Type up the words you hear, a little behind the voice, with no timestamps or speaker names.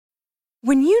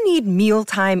When you need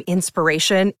mealtime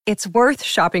inspiration, it's worth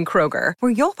shopping Kroger,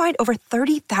 where you'll find over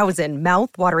 30,000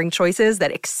 mouth-watering choices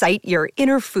that excite your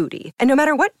inner foodie. And no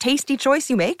matter what tasty choice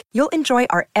you make, you'll enjoy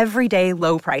our everyday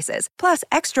low prices, plus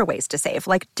extra ways to save,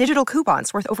 like digital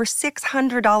coupons worth over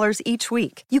 $600 each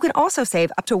week. You can also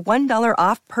save up to $1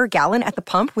 off per gallon at the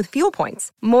pump with fuel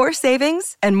points. More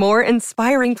savings and more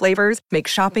inspiring flavors make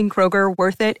shopping Kroger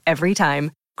worth it every time.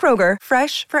 Kroger,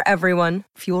 fresh for everyone.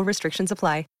 Fuel restrictions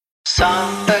apply.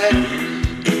 Some facts.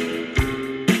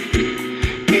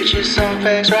 Get you some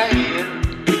facts right here.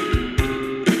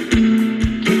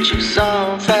 Get you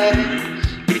some facts.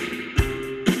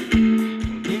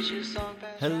 Get you some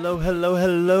facts.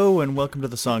 Hello, and welcome to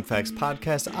the Song Facts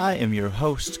Podcast. I am your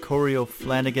host, Corey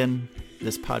O'Flanagan.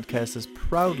 This podcast is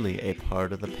proudly a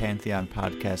part of the Pantheon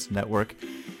Podcast Network.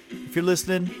 If you're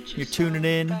listening, you're tuning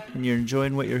in, and you're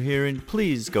enjoying what you're hearing,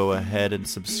 please go ahead and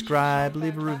subscribe,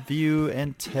 leave a review,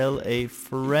 and tell a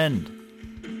friend.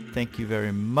 Thank you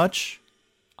very much.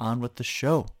 On with the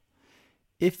show.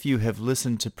 If you have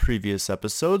listened to previous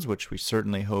episodes, which we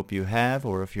certainly hope you have,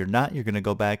 or if you're not, you're going to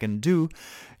go back and do,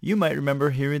 you might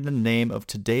remember hearing the name of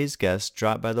today's guest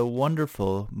dropped by the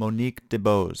wonderful Monique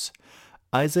DeBose.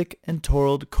 Isaac and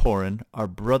Torald Koren are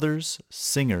brothers,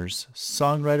 singers,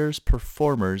 songwriters,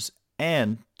 performers,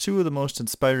 and two of the most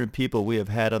inspiring people we have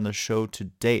had on the show to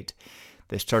date.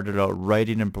 They started out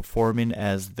writing and performing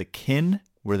as The Kin,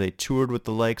 where they toured with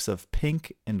the likes of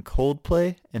Pink and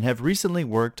Coldplay, and have recently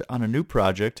worked on a new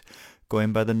project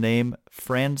going by the name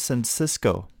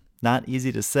Francisco. Not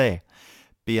easy to say.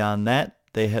 Beyond that,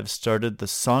 they have started the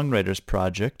Songwriters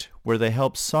Project, where they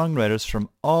help songwriters from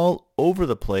all over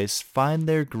the place find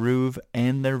their groove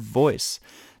and their voice.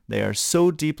 They are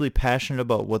so deeply passionate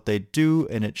about what they do,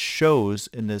 and it shows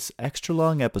in this extra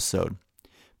long episode.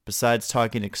 Besides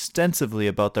talking extensively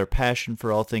about their passion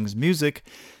for all things music,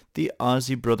 the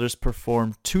Aussie brothers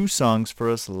performed two songs for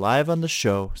us live on the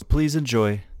show. So please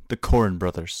enjoy the Koren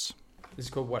brothers. This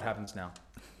is called What Happens Now.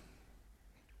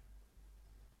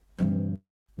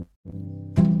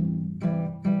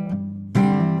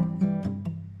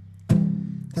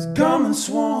 This garment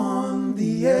sworn,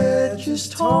 the edge is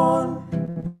torn.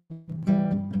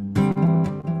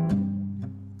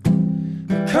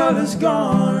 The color's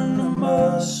gone, I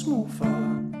must move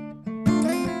on.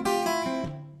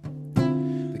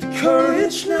 The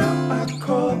courage now I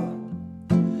call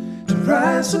to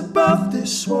rise above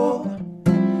this wall.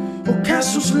 Oh,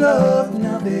 castles love,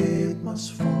 now they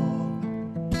must fall.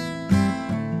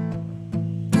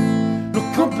 No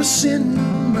compass in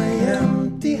my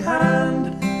empty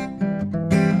hand,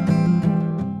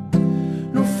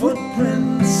 no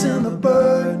footprints in the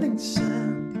burning sand.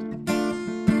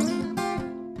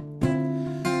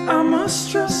 I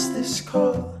must trust this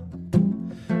call,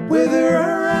 whether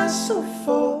I rise or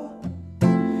fall.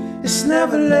 It's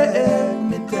never let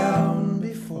me down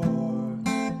before.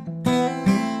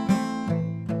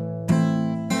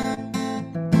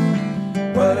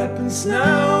 What happens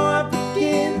now? I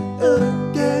begin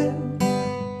again.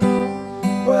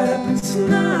 What happens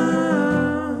now?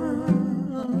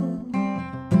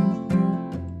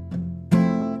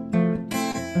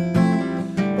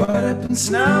 What happens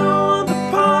now on the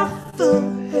path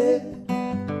ahead?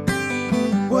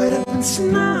 What happens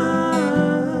now?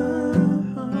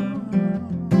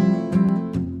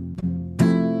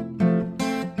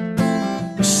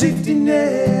 No safety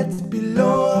net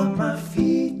below my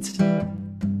feet.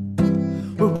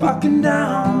 We're walking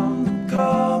down the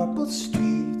cobbled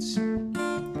streets.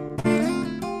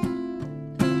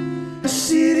 A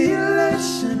city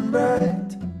less and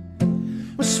bright.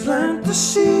 Let's plant the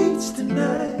seeds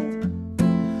tonight.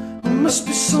 We must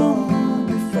be sown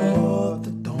before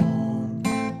the dawn.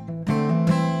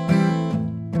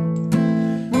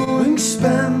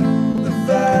 Wingspan the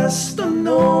vast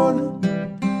unknown.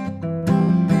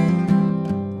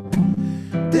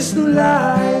 This new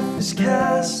life is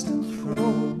cast and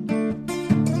thrown.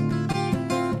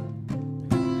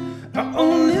 Our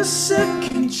only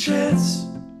second chance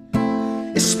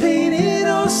is painted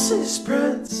horses'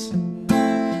 prints.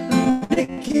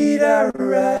 Naked I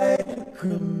ride a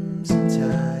crimson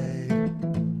tide.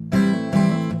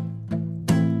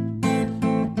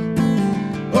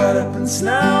 What happens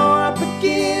now? I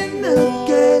begin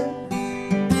again.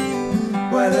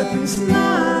 What happens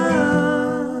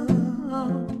now?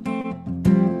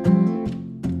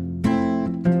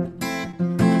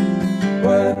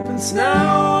 What happens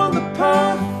now on the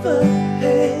path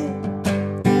ahead?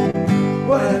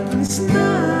 What happens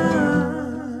now?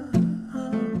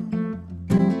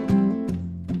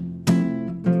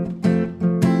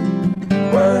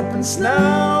 What happens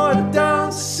now? I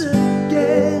dance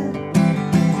again.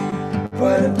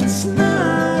 happens now?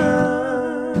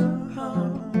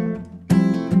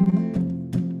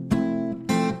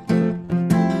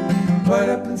 What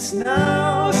happens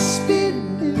now?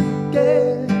 Spinning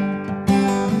again.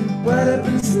 What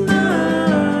happens now?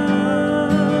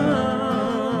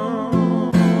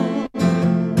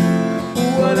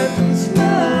 What happens now?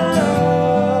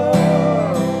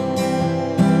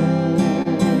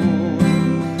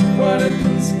 What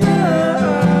happens now?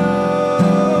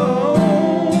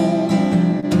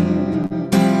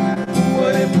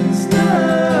 What happens now?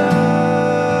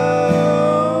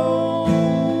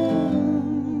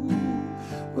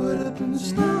 What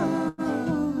happens now?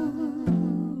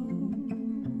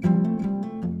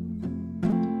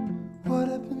 What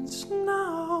happens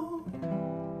now?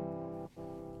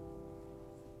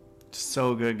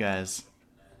 So good, guys.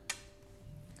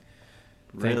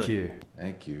 Thank Really. you.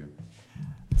 Thank you.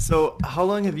 So, how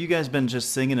long have you guys been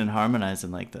just singing and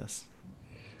harmonizing like this?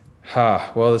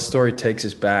 Well, the story takes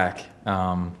us back.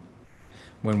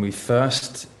 When we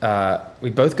first, we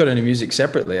both got into music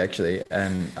separately, actually,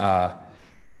 and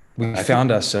we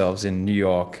found ourselves in New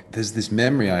York. There's this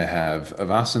memory I have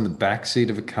of us in the backseat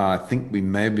of a car. I think we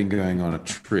may have been going on a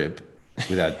trip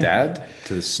with our dad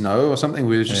to the snow or something.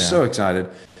 We were just so excited.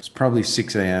 It was probably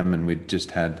 6 a.m. and we'd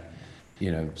just had,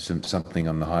 something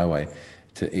on the highway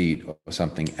to eat or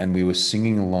something. And we were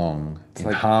singing along in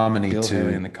like harmony Bill to...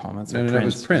 Haley in the comments. No, it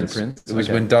was Prince. It was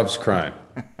Okay. When Doves Cry.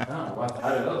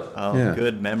 Oh, Yeah.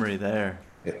 good memory there.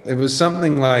 It was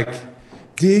something like,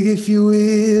 dig if you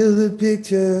will the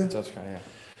picture.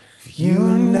 You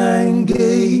and I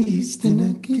engaged in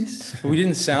a kiss. We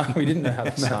didn't know how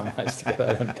to harmonize together,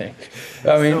 I don't think.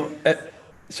 I mean,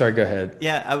 sorry, go ahead.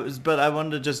 Yeah, I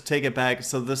wanted to just take it back.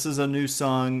 So this is a new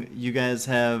song you guys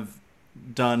have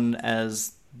done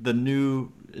as the new,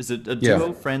 is it a duo,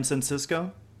 Yeah.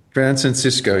 Francisco?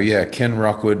 Francisco, yeah. Ken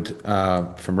Rockwood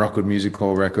from Rockwood Music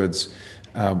Hall Records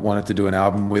wanted to do an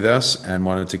album with us and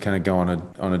wanted to kind of go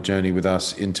on a journey with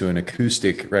us into an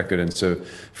acoustic record. And so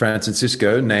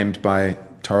Francisco, named by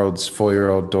Torald's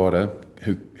 4-year-old daughter,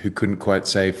 who couldn't quite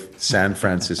say San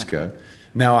Francisco.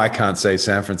 Now I can't say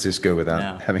San Francisco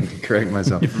without having to correct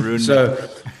myself.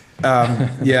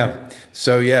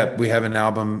 So, we have an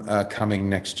album coming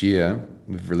next year.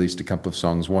 We've released a couple of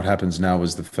songs. What Happens Now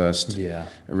was the first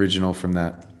original from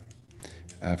that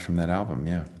album.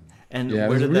 Yeah. And Yeah, it where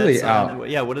was did really that sound,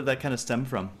 what did that kind of stem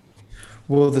from?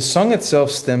 Well, the song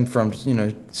itself stemmed from,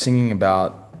 singing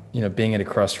about, being at a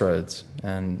crossroads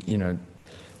and,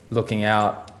 looking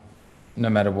out no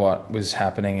matter what was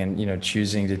happening and,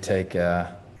 choosing to take the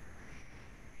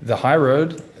high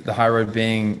road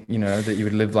being, that you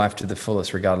would live life to the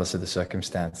fullest regardless of the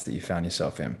circumstance that you found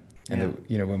yourself in. And,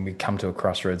 when we come to a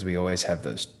crossroads, we always have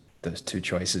those two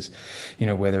choices,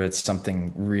 whether it's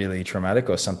something really traumatic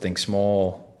or something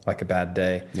small, like a bad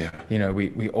day. Yeah.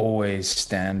 We always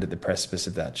stand at the precipice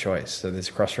of that choice. So there's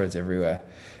crossroads everywhere.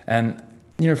 And,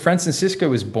 Francisco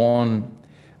was born,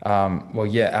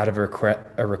 out of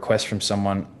a request from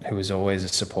someone who was always a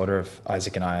supporter of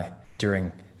Isaac and I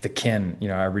during the Kin,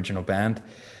 our original band.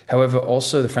 However,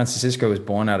 also the Francisco was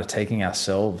born out of taking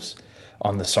ourselves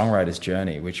on the songwriter's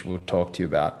journey, which we'll talk to you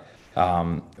about.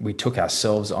 We took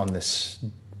ourselves on this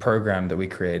program that we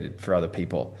created for other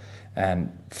people,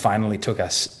 and finally took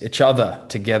each other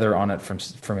together on it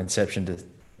from inception to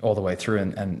all the way through.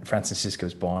 And Francisco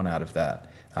was born out of that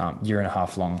 1.5 year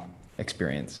long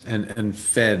experience. And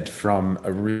fed from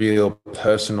a real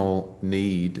personal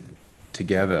need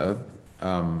together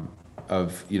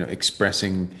of,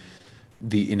 expressing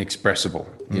the inexpressible,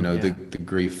 the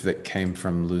grief that came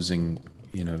from losing,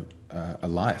 a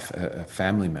life, a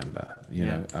family member,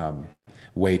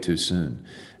 way too soon.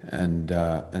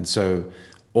 And so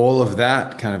all of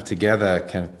that kind of together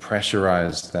kind of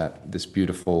pressurized this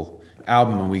beautiful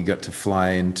album, and we got to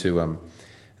fly into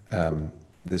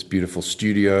this beautiful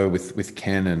studio with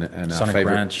Ken and our Sonic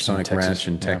favorite Ranch Sonic in Ranch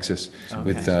in Texas. Texas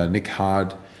with Nick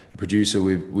Hard, producer.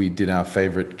 We did our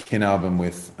favorite Ken album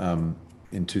with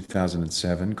in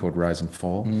 2007 called Rise and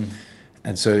Fall.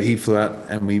 And so he flew out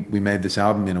and we made this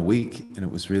album in a week, and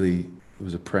it was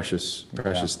a precious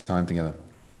time together.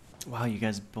 Wow, you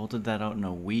guys bolted that out in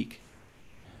a week.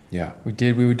 Yeah, We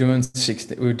did. We were doing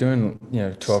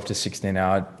 12 to 16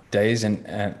 hour days,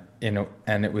 and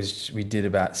it was, we did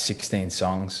about 16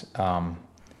 songs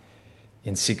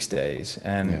in 6 days,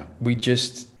 and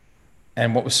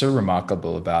and what was so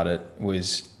remarkable about it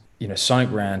was,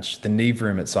 Sonic Ranch, the Neve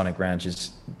room at Sonic Ranch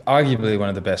is arguably one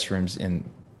of the best rooms in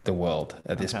the world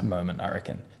at this moment, I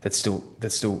reckon. That's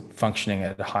still functioning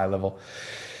at a high level,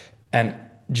 and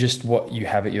just what you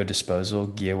have at your disposal,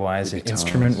 gear-wise,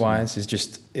 instrument-wise,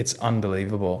 is it's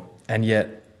unbelievable. And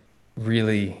yet,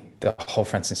 really the whole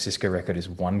Francisco record is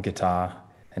one guitar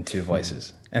and two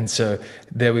voices. And so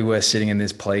there we were sitting in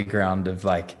this playground of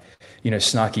like,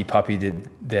 Snarky Puppy did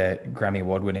their Grammy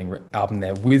Award-winning album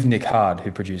there with Nick Hard,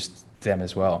 who produced them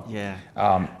as well. Yeah.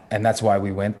 And that's why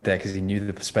we went there, because he knew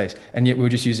the space. And yet we were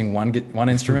just using one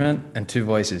instrument and two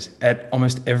voices at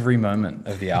almost every moment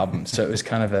of the album. So it was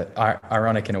kind of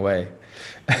ironic in a way.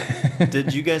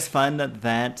 Did you guys find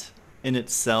that in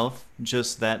itself,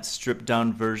 just that stripped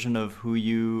down version of who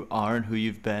you are and who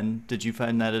you've been, did you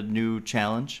find that a new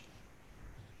challenge?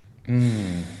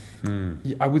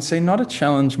 I would say not a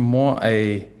challenge, more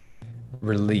a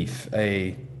relief.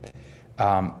 It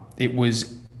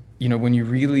was, when you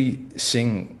really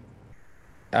sing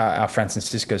our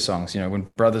Francisco songs, when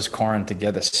brothers Corin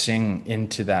together sing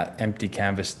into that empty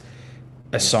canvas,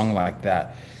 a song like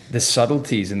that, the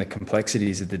subtleties and the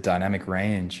complexities of the dynamic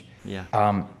range,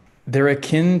 they're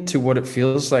akin to what it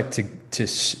feels like to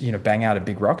bang out a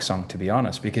big rock song, to be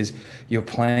honest, because you're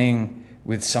playing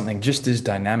with something just as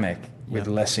dynamic with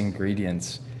less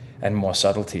ingredients and more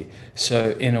subtlety.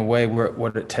 So in a way,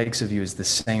 what it takes of you is the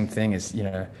same thing as,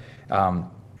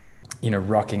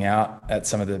 rocking out at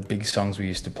some of the big songs we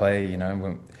used to play,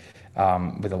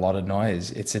 with a lot of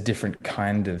noise. It's a different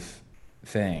kind of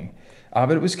thing.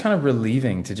 But it was kind of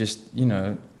relieving to just,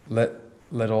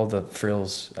 let all the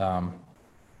frills,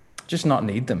 just not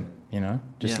need them,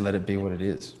 let it be what it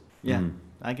is. Yeah,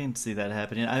 I can see that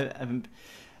happening.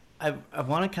 I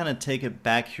want to kind of take it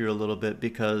back here a little bit,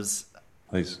 because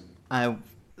Please.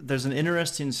 There's an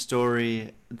interesting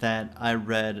story that I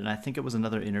read, and I think it was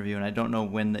another interview, and I don't know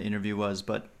when the interview was,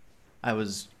 but I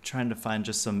was trying to find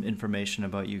just some information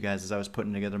about you guys as I was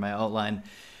putting together my outline.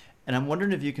 And I'm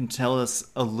wondering if you can tell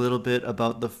us a little bit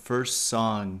about the first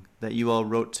song that you all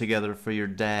wrote together for your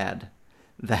dad,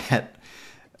 that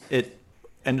it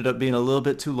ended up being a little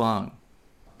bit too long.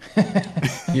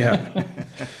 Yeah.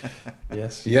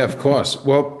 Yes. Yeah, of course.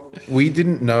 Well, we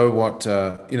didn't know what,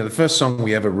 the first song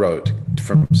we ever wrote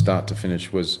from start to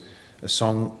finish was a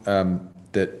song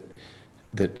that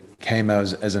came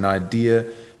as an idea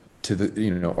to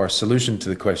the, or a solution to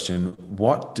the question,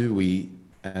 what do we,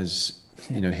 as,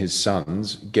 his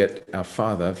sons, get our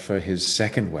father for his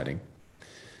second wedding?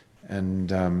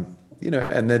 And,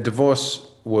 and their divorce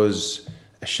was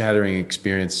a shattering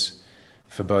experience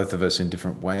for both of us in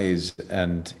different ways,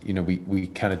 and we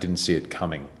kind of didn't see it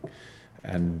coming,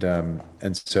 and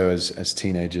so as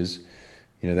teenagers,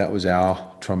 that was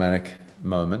our traumatic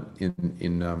moment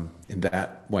in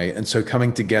that way, and so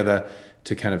coming together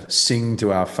to kind of sing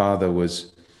to our father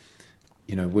was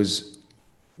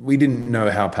we didn't know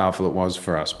how powerful it was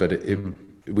for us, but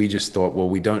we just thought, well,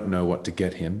 we don't know what to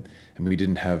get him, and we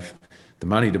didn't have the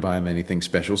money to buy him anything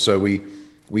special, so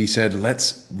we said,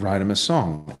 let's write him a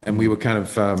song. And we were kind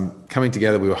of coming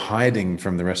together. We were hiding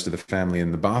from the rest of the family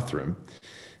in the bathroom.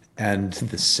 And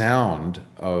the sound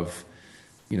of,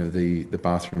 the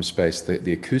bathroom space,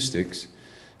 the acoustics,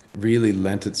 really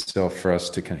lent itself for us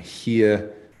to kind of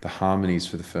hear the harmonies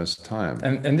for the first time.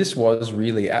 And this was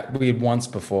really, we had once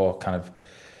before kind of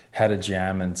had a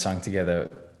jam and sung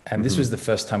together. And this was the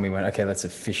first time we went, okay, let's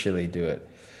officially do it.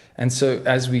 And so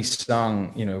as we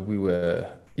sung, we were...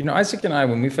 Isaac and I,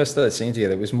 when we first started singing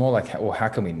together, it was more like, well, how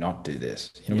can we not do this?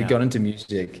 We got into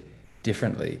music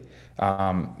differently.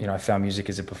 I found music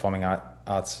as a performing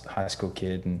arts high school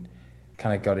kid and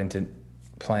kind of got into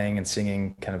playing and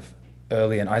singing kind of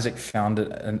early. And Isaac found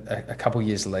it a couple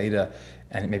years later,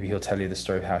 and maybe he'll tell you the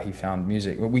story of how he found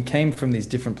music. But we came from these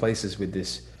different places with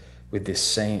this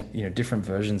same, different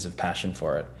versions of passion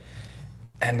for it.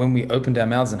 And when we opened our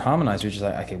mouths and harmonized, we were just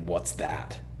like, okay, what's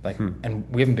that? And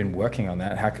we haven't been working on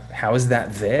that. How is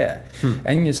that there?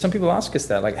 And some people ask us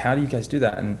that, like, how do you guys do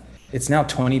that? And it's now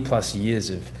 20 plus years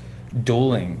of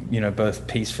dueling, both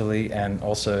peacefully and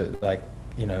also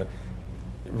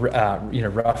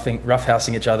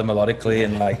roughhousing each other melodically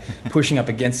and like pushing up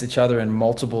against each other in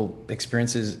multiple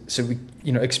experiences. So we,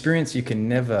 experience you can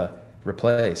never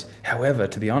replace. However,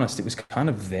 to be honest, it was kind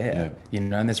of there,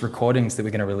 and there's recordings that we're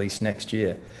going to release next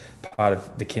year, part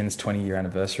of the Kin's 20-year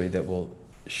anniversary, that will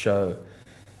show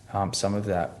some of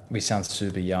that. We sound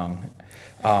super young.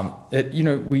 So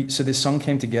this song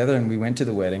came together and we went to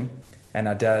the wedding, and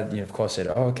our dad, of course said,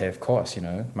 oh, okay, of course,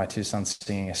 my two sons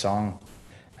singing a song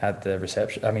at the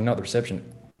reception. I mean, not the reception,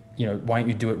 why don't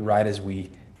you do it right as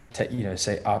we,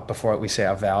 say, before we say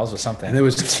our vows or something. And there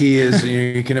was tears,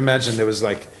 you can imagine there was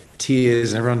like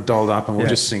tears and everyone dolled up, and we'll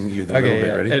just sing you the little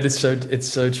bit. Ready? And it's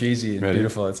so cheesy and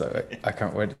beautiful. It's like, I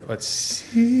can't wait. Let's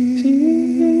see.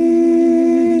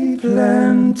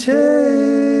 Planted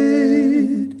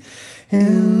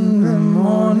in the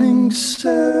morning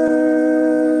sun,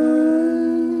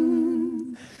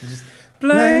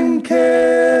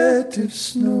 of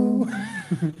snow.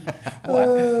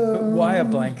 Why a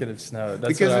blanket of snow? That's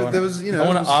Because what I want. there was, you know, I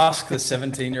want it to ask the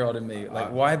 17-year-old in me,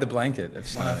 like, why the blanket of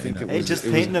snow? I think it Hey, was, just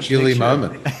it painting was a a chilly picture.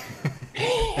 moment.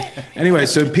 Anyway,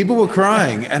 so people were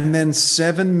crying, and then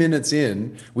 7 minutes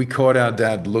in, we caught our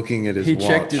dad looking at his He watch.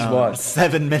 checked his watch.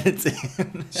 7 minutes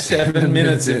in. 7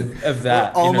 minutes of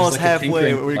that. We're you know, almost it's like a halfway.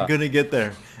 tinkering We're clock. gonna get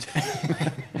there.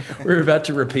 We're about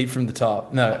to repeat from the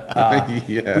top. No,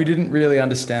 Yeah. we didn't really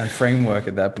understand framework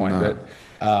at that point,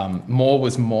 but more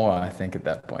was more, I think, at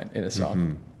that point in a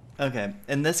song. Okay,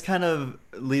 and this kind of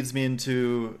leads me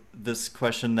into this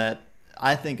question that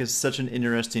I think is such an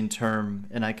interesting term,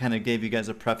 and I kind of gave you guys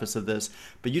a preface of this,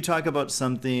 but you talk about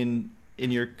something in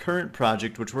your current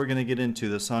project, which we're going to get into,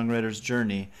 the songwriter's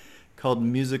journey, called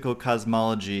musical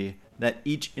cosmology that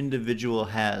each individual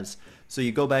has. So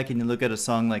you go back and you look at a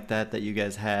song like that you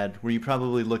guys had, where you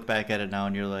probably look back at it now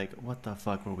and you're like, what the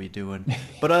fuck were we doing?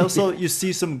 But also you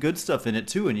see some good stuff in it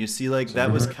too, and you see like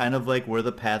that was kind of like where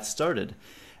the path started.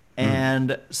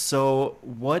 And so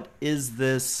what is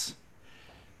this,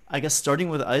 I guess starting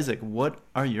with Isaac, what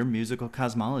are your musical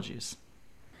cosmologies?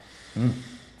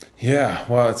 Yeah,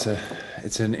 well,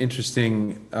 it's an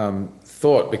interesting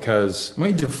thought, because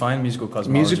When you define musical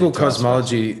cosmology, musical to us,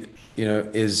 cosmology, you know,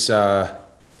 is a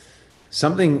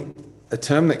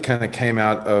term that kind of came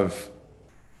out of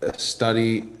a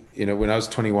study. You know, when I was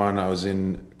 21, I was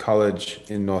in college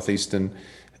in Northeastern,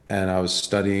 and I was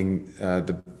studying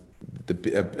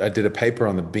I did a paper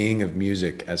on the being of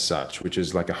music as such, which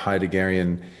is like a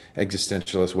Heideggerian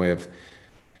existentialist way of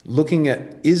looking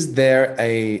at, is there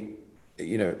a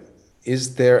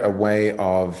way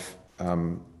of,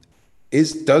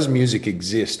 does music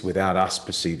exist without us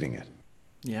perceiving it?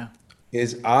 Yeah.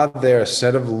 Are there a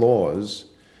set of laws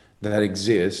that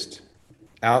exist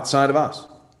outside of us?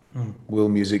 Will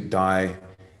music die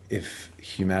if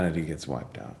humanity gets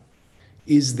wiped out?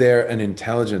 Is there an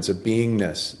intelligence, a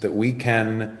beingness that we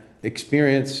can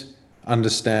experience,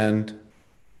 understand,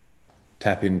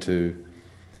 tap into,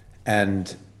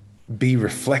 and be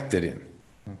reflected in?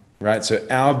 Right? So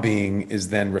our being is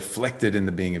then reflected in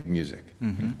the being of music,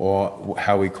 or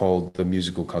how we call the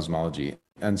musical cosmology.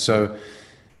 And so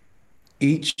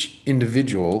each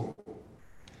individual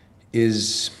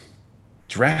is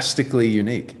drastically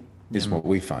unique, is what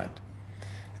we find.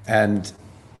 And,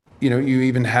 you know, you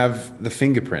even have the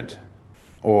fingerprint,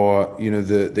 or, you know,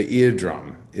 the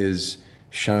eardrum is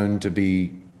shown to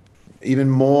be even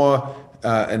more,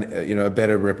 a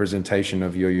better representation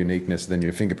of your uniqueness than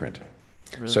your fingerprint.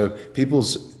 Really? So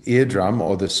people's eardrum,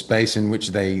 or the space in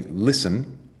which they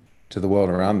listen to the world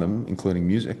around them, including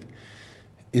music,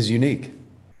 is unique.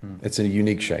 It's a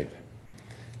unique shape.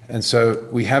 And so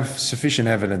we have sufficient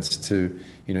evidence to,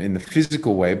 you know, in the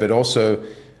physical way, but also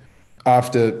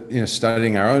after, you know,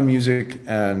 studying our own music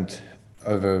and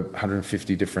over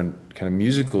 150 different kind of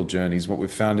musical journeys, what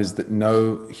we've found is that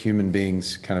no human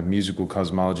being's kind of musical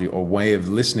cosmology or way of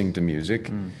listening to music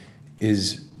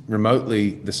is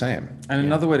remotely the same. And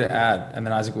another way to add, and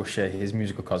then Isaac will share his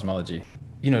musical cosmology.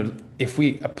 You know, if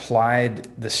we applied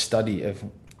the study of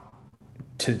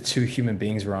to two human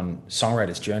beings we're on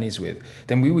songwriters' journeys with,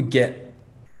 then we would get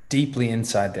deeply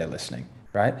inside their listening,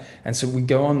 right? And so we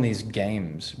go on these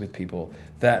games with people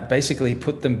that basically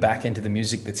put them back into the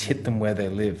music that's hit them where they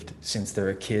lived since they're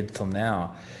a kid till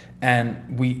now.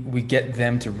 And we get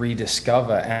them to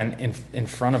rediscover and in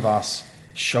front of us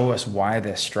show us why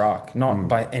they're struck, not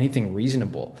by anything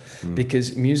reasonable,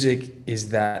 because music is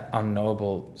that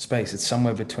unknowable space. It's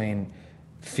somewhere between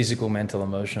physical, mental,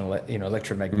 emotional, you know,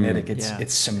 electromagnetic.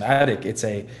 It's somatic. It's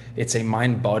a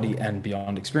mind, body, and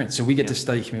beyond experience. So we get to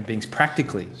study human beings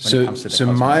practically when it comes to their So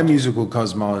my cosmology. musical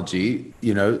cosmology,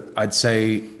 you know, I'd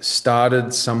say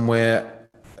started somewhere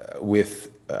with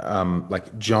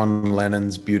like John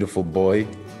Lennon's "Beautiful Boy."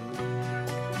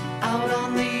 Out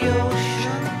on the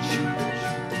ocean,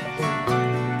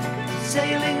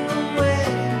 sailing away.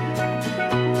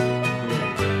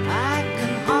 I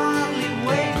can hardly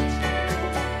wait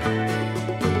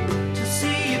to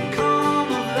see you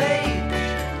come of age.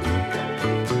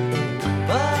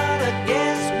 But I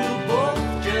guess we'll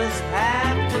both just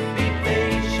have to be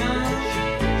patient,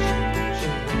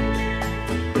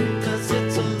 'cause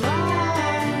it's a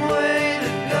long way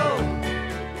to go.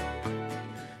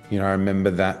 You know, I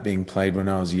remember that being played when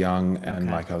I was young, and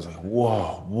like I was like,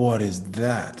 whoa, what is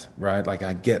that? Right? Like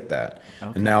I get that.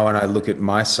 And now when I look at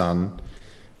my son,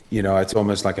 you know, it's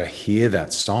almost like I hear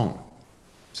that song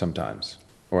sometimes,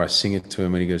 or I sing it to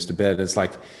him when he goes to bed. It's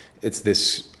like, it's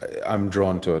this, I'm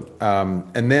drawn to it.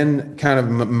 And then kind of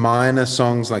minor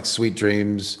songs like Sweet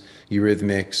Dreams,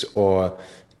 Eurythmics, or,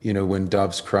 you know, When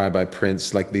Doves Cry by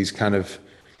Prince, like these kind of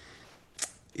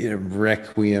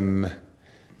requiem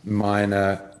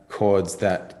minor chords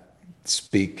that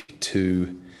speak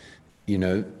to,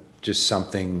 just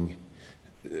something,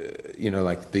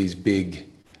 like these big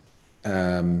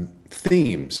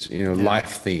themes,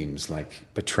 life themes like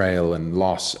betrayal and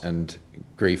loss and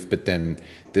grief, but then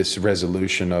this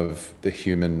resolution of the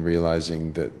human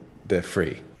realizing that they're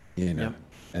free, Yep.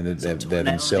 and that they're Tonality,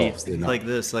 themselves. They're things not. like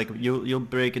this, like you'll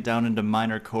break it down into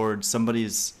minor chords.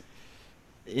 Somebody's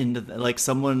into like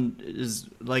someone is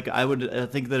like I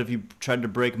think that if you tried to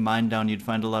break mine down, you'd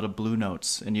find a lot of blue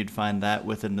notes, and you'd find that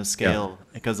within the scale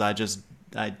because I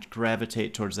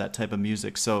gravitate towards that type of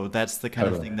music. So that's the kind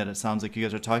of thing that it sounds like you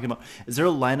guys are talking about. Is there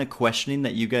a line of questioning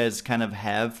that you guys kind of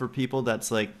have for people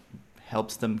that's like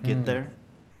helps them get there?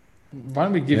 Why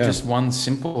don't we give just one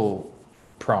simple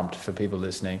prompt for people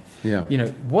listening? Yeah.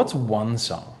 What's one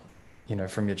song,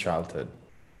 from your childhood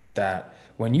that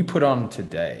when you put on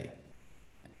today,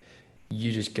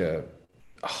 you just go,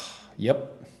 oh,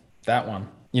 yep, that one,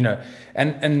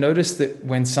 and notice that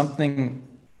when something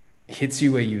hits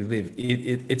you where you live,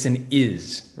 it's an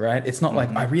is, right? It's not like,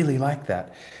 I really like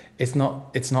that. It's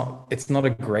not a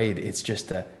grade. It's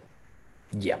just a,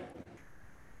 yep.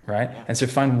 Right. And so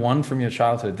find one from your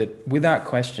childhood that without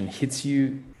question hits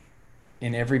you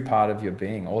in every part of your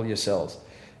being, all your cells,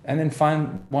 and then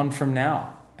find one from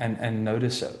now and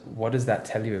notice what does that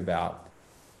tell you about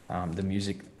the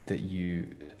music that you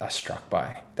are struck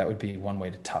by. That would be one way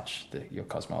to touch your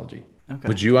cosmology. Okay.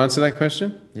 Would you answer that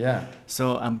question? Yeah.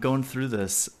 So I'm going through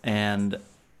this, and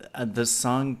this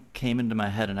song came into my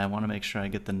head, and I want to make sure I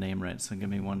get the name right. So give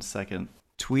me 1 second.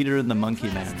 Tweeter and the Monkey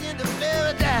Man. Into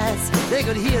paradise, they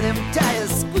could hear them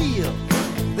tires squeal.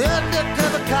 The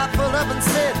undercover cop pulled up and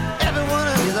said, everyone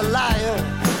is a liar.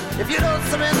 If you don't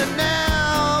surrender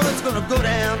now, it's gonna go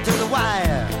down to the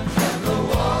wire. And the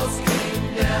walls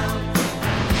came down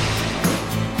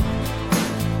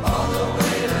all the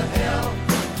way to hell.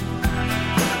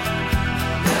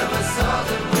 Never saw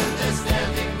them when they're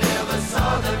standing, never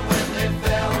saw them when they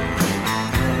fell.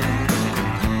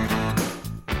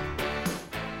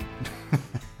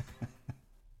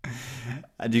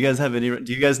 Do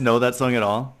you guys know that song at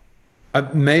all?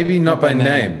 Maybe not by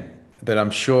name, but I'm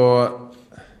sure.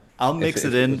 I'll mix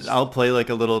it in. I'll play like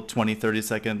a little 20-30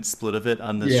 second split of it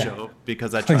on this show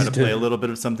because I try to play a little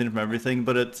bit of something from everything,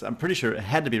 but I'm pretty sure it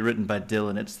had to be written by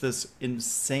Dylan. It's this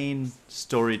insane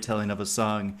storytelling of a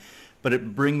song, but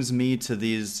it brings me to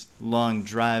these long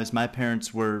drives. My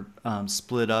parents were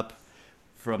split up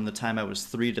from the time I was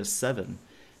 3 to 7,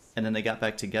 and then they got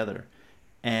back together.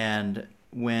 And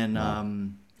when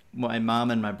my mom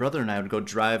and my brother and I would go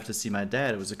drive to see my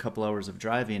dad, it was a couple hours of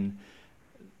driving.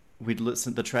 We'd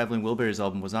listen. The Traveling Wilburys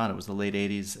album was on. It was the late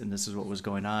 '80s, and this is what was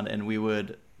going on. And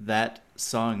that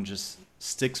song just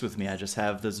sticks with me. I just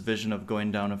have this vision of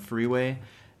going down a freeway.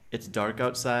 It's dark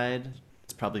outside.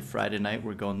 It's probably Friday night.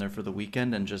 We're going there for the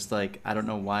weekend, and just like I don't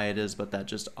know why it is, but that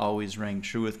just always rang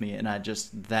true with me. And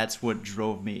that's what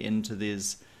drove me into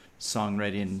this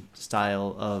songwriting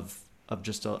style of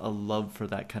just a love for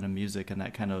that kind of music and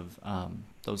that kind of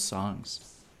those songs.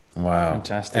 Wow.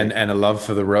 Fantastic. And a love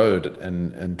for the road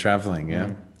and traveling,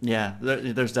 yeah. Yeah,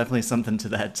 there's definitely something to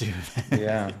that too.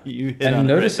 Yeah. You hit and on it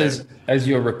notice right there. as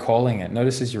you're recalling it,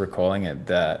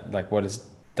 that like what it's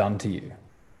done to you.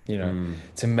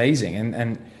 It's amazing.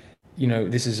 And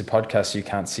this is a podcast, so you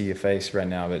can't see your face right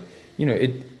now, but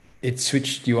it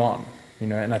switched you on,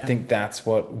 and I think that's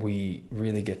what we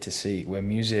really get to see, where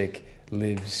music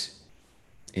lives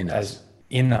in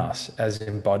us as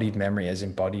embodied memory, as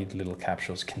embodied little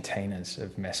capsules, containers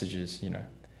of messages,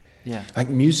 Yeah. Like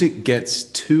music gets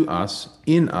to us,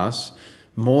 in us,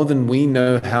 more than we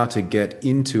know how to get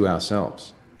into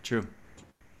ourselves. True.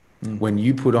 When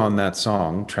you put on that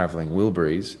song, Traveling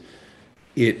Wilburys,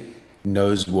 it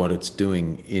knows what it's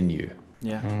doing in you.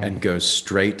 Yeah. And goes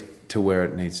straight to where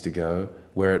it needs to go,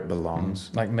 where it belongs.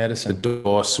 like The medicine.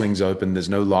 door swings open. There's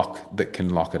no lock that can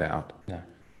lock it out. Yeah.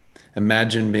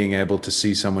 Imagine being able to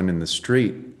see someone in the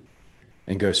street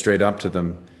and go straight up to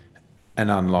them and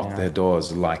unlock their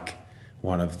doors like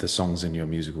one of the songs in your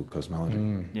musical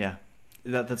cosmology. Yeah.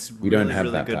 That's We don't really, have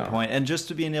really that good power. point. And just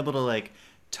to being able to like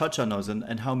touch on those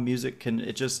and how music can,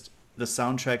 the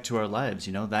soundtrack to our lives,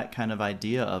 that kind of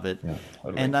idea of it. Yeah,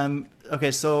 totally. And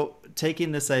okay, so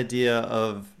taking this idea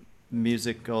of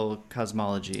musical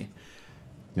cosmology,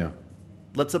 Yeah.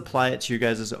 let's apply it to your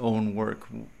guys' own work.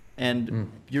 And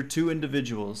you're two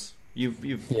individuals.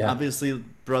 You've obviously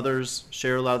brothers,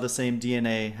 share a lot of the same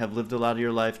DNA, have lived a lot of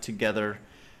your life together,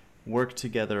 worked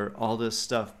together, all this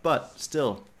stuff. But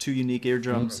still, two unique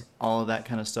eardrums, all of that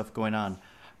kind of stuff going on.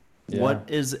 Yeah. What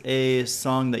is a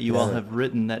song that you all have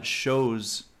written that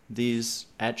shows these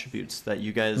attributes that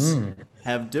you guys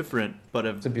have different but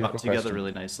have brought together question.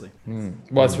 really nicely?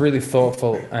 Well, it's really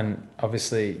thoughtful and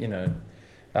obviously,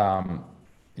 a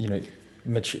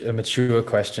mature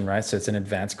question, right? So it's an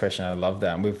advanced question. I love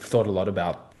that. And we've thought a lot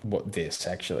about this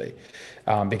actually,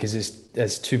 because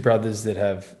as two brothers that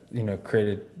have,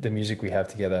 created the music we have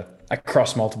together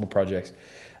across multiple projects,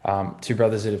 two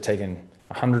brothers that have taken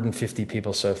 150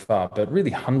 people so far, but really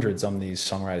hundreds on these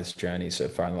songwriters' journeys so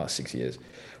far in the last 6 years.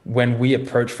 When we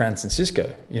approached Francis and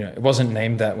Cisco, it wasn't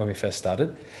named that when we first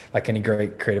started, like any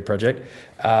great creative project.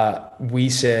 We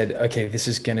said, okay, this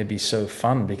is going to be so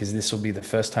fun because this will be the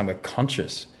first time we're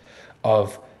conscious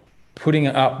of putting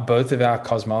up both of our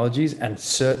cosmologies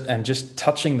and just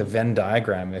touching the Venn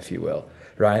diagram, if you will,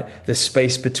 right? The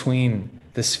space between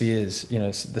the spheres,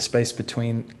 the space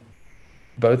between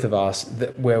both of us,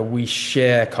 where we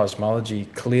share cosmology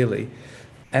clearly.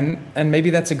 And maybe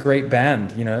that's a great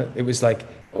band, it was like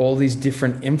all these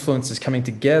different influences coming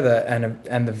together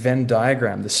and the Venn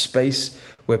diagram, the space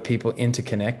where people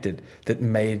interconnected that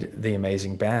made the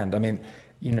amazing band. I mean,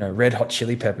 Red Hot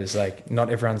Chili Peppers, like not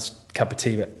everyone's cup of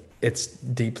tea, but it's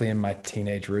deeply in my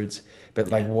teenage roots. But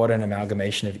like what an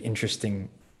amalgamation of interesting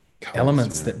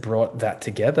elements that brought that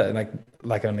together,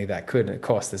 like only that could. And of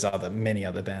course, there's many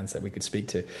other bands that we could speak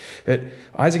to. But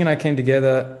Isaac and I came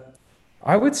together,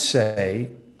 I would say,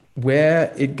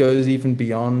 where it goes even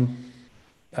beyond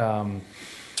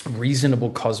reasonable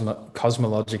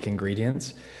cosmologic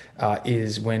ingredients,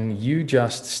 is when you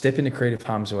just step into creative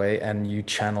harm's way and you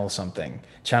channel something.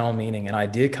 Channel meaning an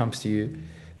idea comes to you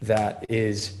that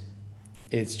it's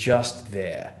just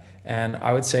there. And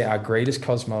I would say our greatest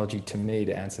cosmology, to me,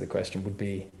 to answer the question, would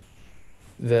be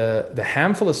the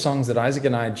handful of songs that Isaac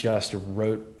and I just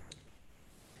wrote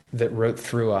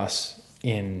through us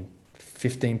in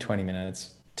 15, 20 minutes,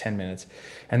 10 minutes.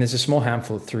 And there's a small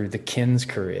handful through the Kins'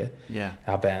 career,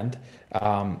 our band,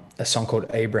 a song called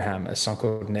Abraham, a song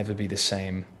called Never Be the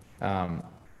Same.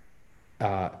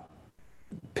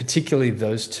 Particularly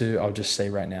those two, I'll just say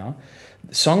right now,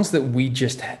 songs that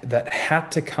that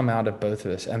had to come out of both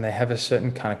of us, and they have a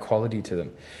certain kind of quality to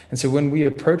them. And so when we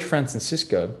approached Francis and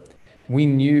Cisco, we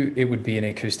knew it would be an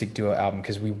acoustic duo album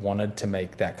because we wanted to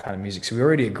make that kind of music. So we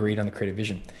already agreed on the creative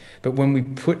vision. But when we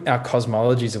put our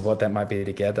cosmologies of what that might be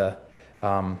together,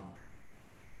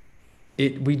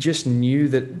 we just knew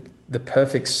that the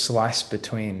perfect slice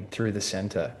between, through the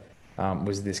center,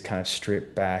 was this kind of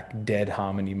stripped back, dead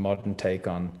harmony, modern take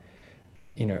on,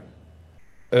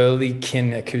 early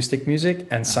Kin acoustic music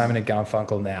and Simon and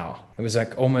Garfunkel now. It was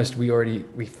like almost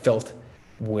we felt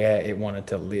where it wanted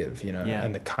to live,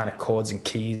 and the kind of chords and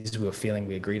keys we were feeling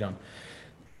we agreed on.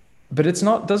 But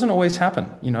doesn't always happen.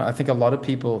 I think a lot of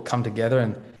people come together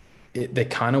and they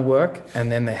kind of work,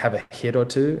 and then they have a hit or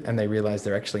two and they realize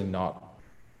they're actually not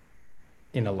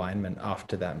in alignment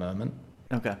after that moment.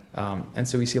 Okay. And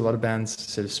so we see a lot of bands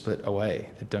sort of split away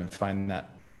that don't find that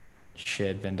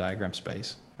shared Venn diagram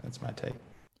space. That's my take.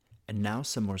 And now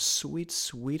some more sweet,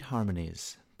 sweet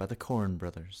harmonies by the Korn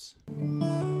brothers.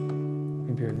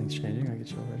 Maybe everything's changing. I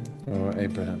get you already. Or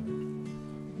Abraham.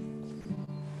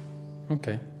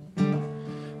 Okay.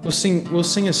 We'll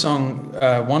sing a song,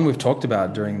 one we've talked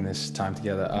about during this time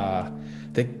together,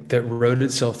 that wrote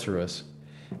itself through us.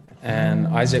 And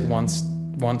Isaac once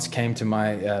came to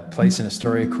my place in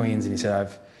Astoria, Queens, and he said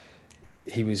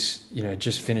he was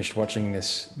just finished watching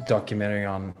this documentary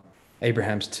on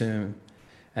Abraham's tomb.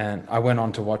 And I went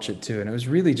on to watch it too. And it was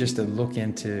really just a look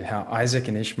into how Isaac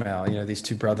and Ishmael, these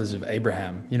two brothers of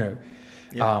Abraham,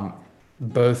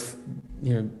 both,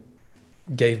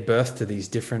 gave birth to these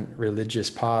different religious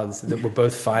paths that were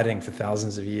both fighting for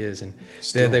thousands of years. And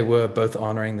there they were, both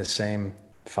honoring the same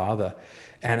father.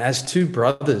 And as two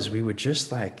brothers, we were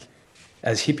just like,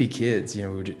 as hippie kids, we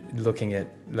were looking at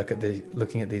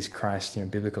these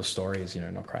Christ, biblical stories,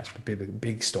 not Christ, but biblical,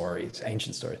 big stories,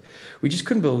 ancient stories. We just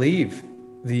couldn't believe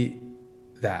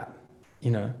that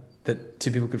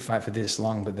two people could fight for this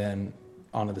long, but then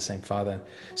honor the same father.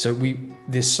 So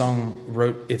this song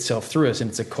wrote itself through us, and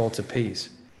it's a call to peace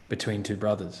between two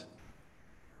brothers.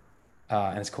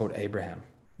 And it's called Abraham.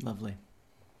 Lovely.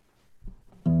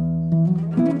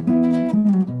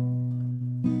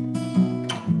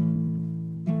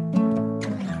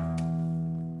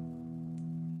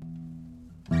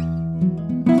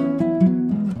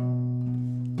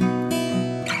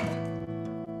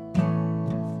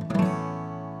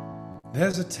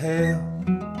 There's a tale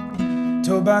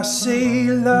told by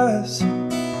sailors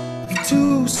of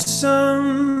two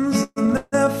sons and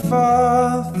their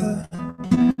father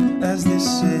as they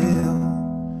sail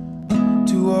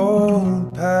to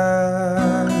old Palestine.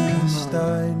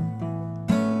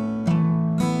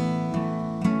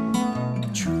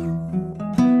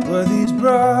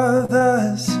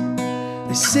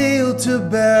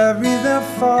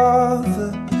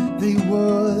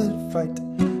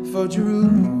 for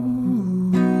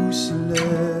Jerusalem.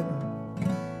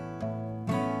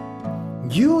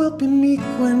 You will be meek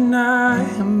when I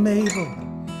am able,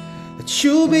 that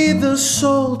you'll be the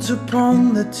salt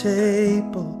upon the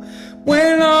table.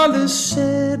 When all is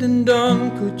said and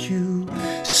done, could you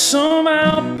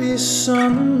somehow be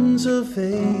sons of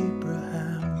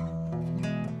Abraham?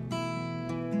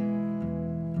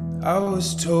 I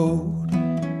was told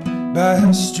by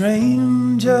a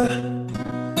stranger,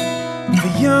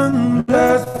 the young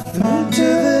blood into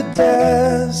the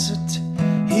desert,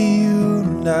 he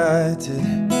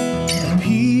united the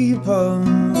people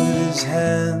with his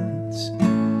hands.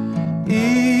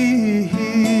 He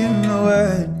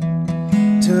went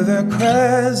to the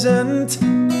crescent,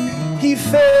 he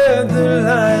fed the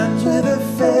lions with a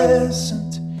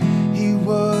pheasant. He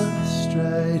was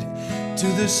straight to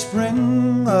the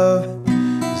spring of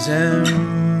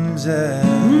Zamzam.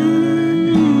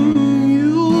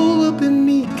 You will be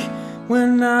meek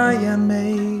when I am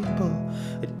able,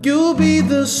 that you'll be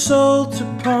the salt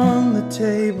upon the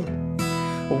table.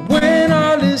 When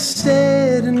all is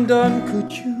said and done,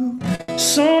 could you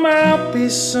somehow be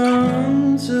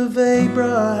sons of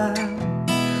Abraham?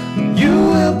 You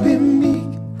will be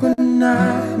meek when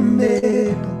I am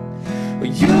able,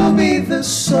 you'll be the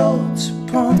salt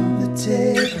upon the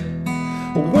table.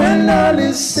 When all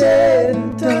is said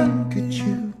and done, could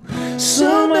you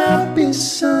somehow be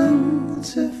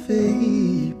sons of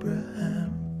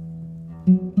Abraham?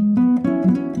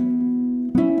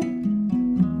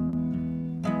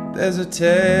 There's a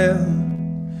tale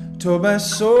told by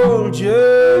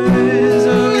soldiers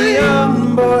of a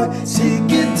young boy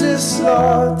taken to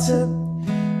slaughter.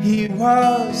 He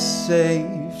was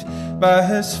saved by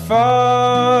his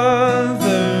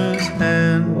father's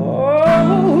hand.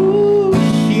 Oh,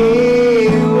 he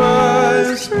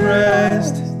was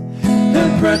praised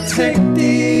and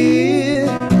protected.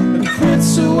 The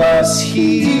prince was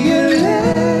he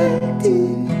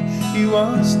elected. He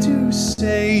was to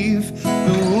save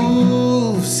the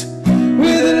wolves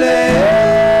with a lamb.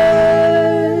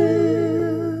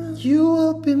 You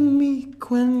will be meek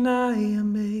when I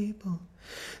am able,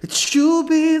 that you'll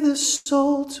be the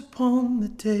salt upon the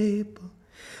table.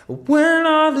 When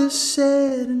all is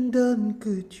said and done,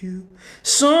 could you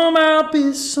somehow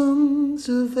be sons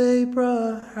of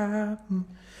Abraham?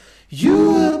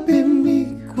 You will be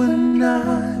meek when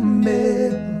I'm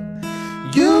able,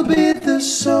 you'll be the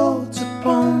salt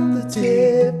upon the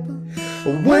table.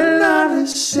 When all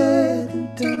is said and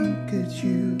done, could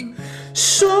you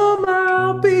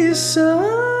somehow be sons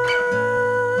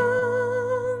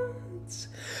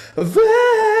of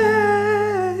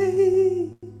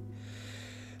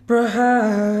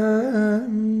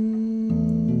Abraham?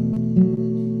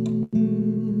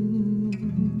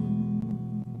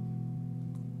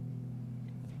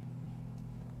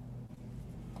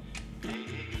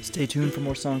 Stay tuned for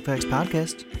more Song Facts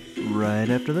podcast right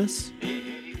after this.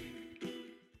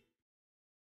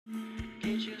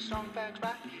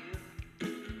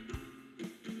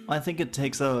 I think it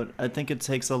takes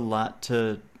a lot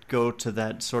to go to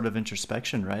that sort of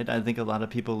introspection, right? I think a lot of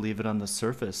people leave it on the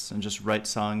surface and just write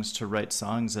songs to write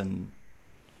songs, and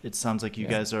it sounds like you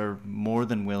guys are more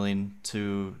than willing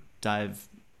to dive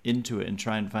into it and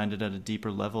try and find it at a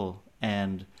deeper level,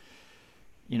 and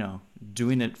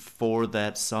doing it for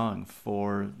that song,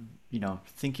 for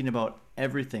thinking about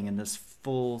everything in this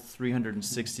full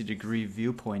 360 degree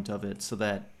viewpoint of it, so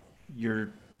that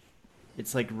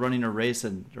it's like running a race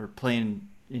or playing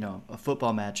a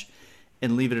football match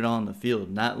and leaving it all on the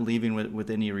field, not leaving with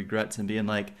any regrets, and being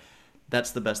like,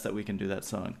 that's the best that we can do that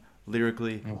song,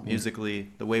 lyrically, musically,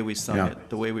 the way we sung it,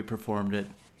 the way we performed it.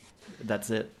 That's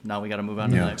it. Now we got to move on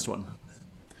to the next one.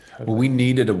 Well, we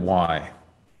needed a why,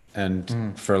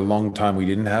 and for a long time we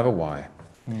didn't have a why,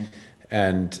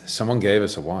 and someone gave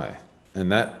us a why,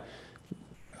 and that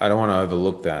I don't want to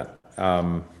overlook that.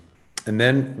 And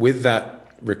then with that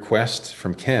request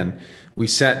from Ken, we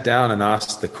sat down and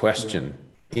asked the question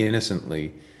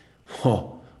innocently,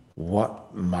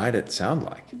 what might it sound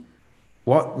like?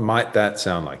 What might that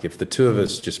sound like if the two of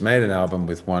us just made an album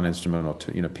with one instrument or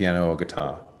two, piano or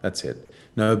guitar? That's it.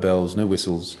 No bells, no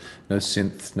whistles, no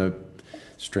synth, no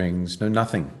strings, no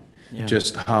nothing.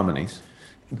 Just harmonies,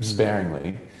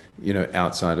 sparingly,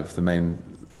 outside of the main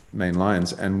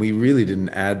lines. And we really didn't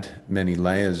add many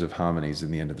layers of harmonies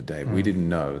in the end of the day. We didn't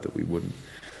know that we wouldn't.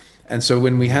 And so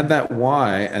when we had that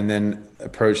why, and then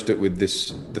approached it with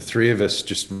the three of us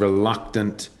just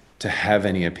reluctant to have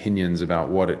any opinions about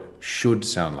what it should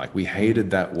sound like. We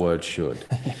hated that word should,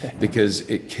 because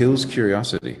it kills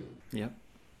curiosity. Yep.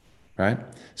 right?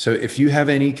 So if you have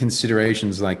any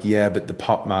considerations like, yeah, but the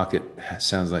pop market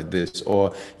sounds like this,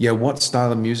 or yeah, what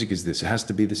style of music is this? It has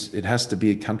to be this, it has to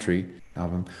be a country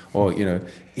album, or, you know,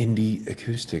 indie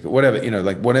acoustic, or whatever, you know,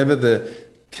 like whatever the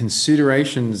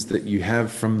considerations that you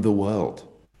have from the world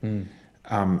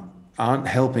aren't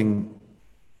helping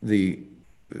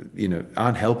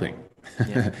aren't helping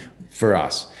for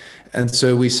us. And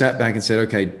so we sat back and said,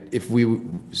 okay,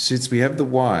 since we have the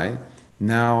why,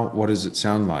 now what does it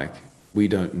sound like? We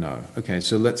don't know. Okay,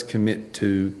 so let's commit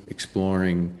to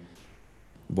exploring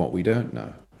what we don't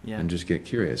know and just get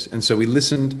curious. And so we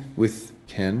listened with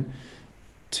Ken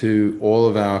to all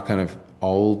of our kind of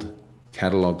old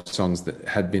catalog songs that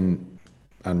had been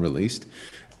unreleased.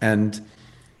 And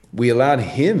we allowed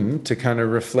him to kind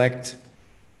of reflect,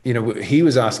 you know, he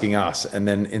was asking us, and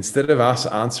then instead of us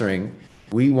answering,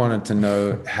 we wanted to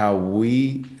know how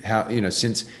you know,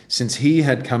 since he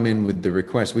had come in with the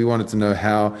request, we wanted to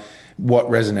know what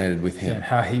resonated with him. Yeah,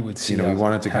 how he would see it. You know, we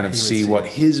wanted to kind of see what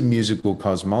his musical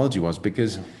cosmology was,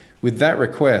 because with that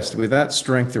request, with that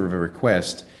strength of a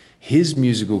request, his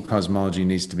musical cosmology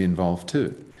needs to be involved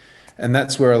too. And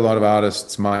that's where a lot of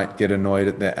artists might get annoyed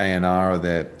at their A&R or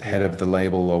their head of the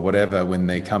label or whatever when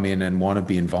they come in and want to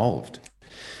be involved.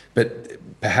 But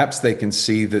perhaps they can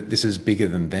see that this is bigger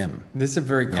than them. This is a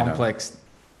very complex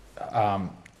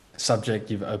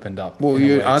subject you've opened up. Well,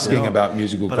 you're asking about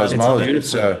musical cosmology,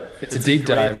 so it's a deep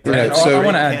dive. You know, I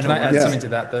want to add, can I add something to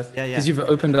that though? Yeah. Because you've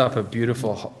opened up a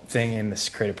beautiful thing in this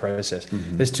creative process.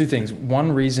 There's two things.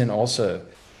 One reason also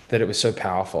that it was so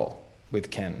powerful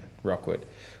with Ken Rockwood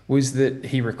was that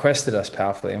he requested us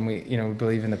powerfully, and we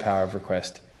believe in the power of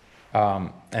request.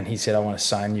 And he said, I want to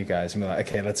sign you guys. And we're like,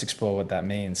 okay, let's explore what that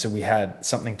means. So we had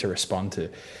something to respond to.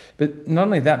 But not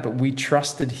only that, but we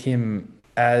trusted him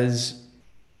as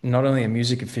not only a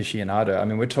music aficionado. I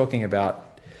mean, we're talking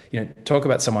about, talk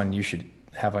about someone you should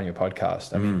have on your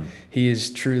podcast. I mean, he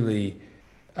is truly,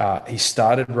 he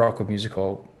started Rockwood Music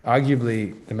Hall,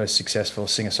 arguably the most successful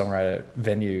singer-songwriter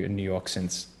venue in New York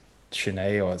since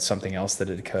Shanae or something else that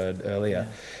had occurred earlier.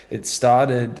 It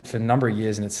started for a number of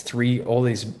years, and it's all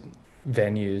these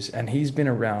venues, and he's been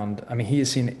around. I mean, he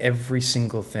has seen every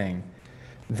single thing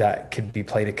that could be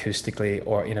played acoustically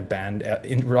or in a band,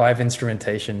 in live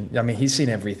instrumentation. I mean, he's seen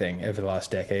everything over the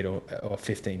last decade or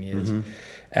 15 years.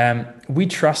 We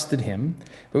trusted him,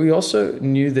 but we also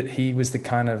knew that he was the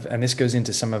kind of, and this goes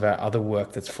into some of our other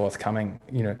work that's forthcoming,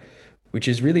 which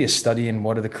is really a study in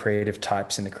what are the creative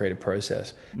types in the creative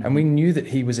process. And we knew that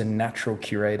he was a natural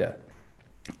curator.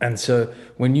 And so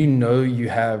when you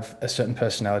have a certain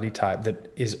personality type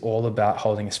that is all about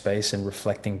holding a space and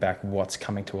reflecting back what's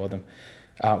coming toward them,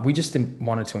 we just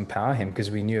wanted to empower him,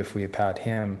 because we knew if we empowered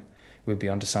him, we'd be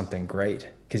onto something great,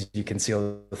 because you can see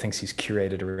all the things he's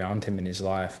curated around him in his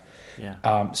life.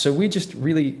 So we just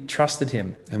really trusted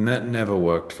him. And that never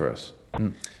worked for us.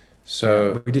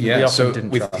 So with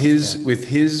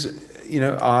his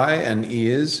eye and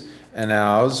ears and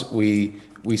ours, we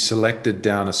selected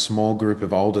down a small group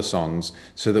of older songs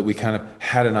so that we kind of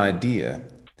had an idea.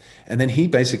 And then he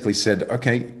basically said,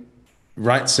 okay,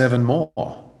 write 7 more,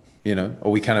 or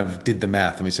we kind of did the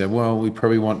math and we said, well, we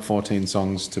probably want 14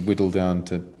 songs to whittle down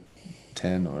to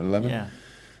 10 or 11. Yeah.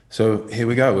 So here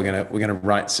we go. We're gonna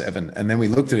write 7. And then we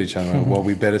looked at each other and went, well,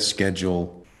 we better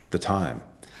schedule the time.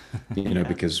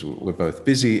 Because we're both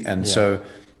busy. And so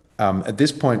at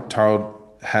this point, Tarl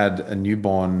had a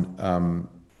newborn,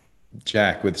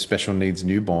 Jack, with special needs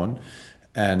newborn.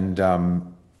 And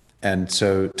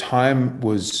so time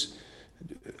was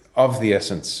of the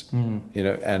essence,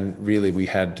 and really we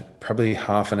had probably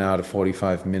half an hour to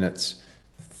 45 minutes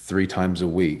 3 times a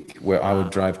week, where I would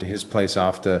drive to his place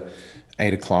after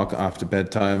 8 o'clock, after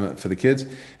bedtime for the kids.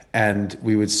 And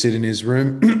we would sit in his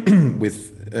room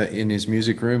in his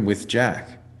music room with Jack,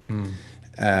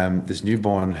 this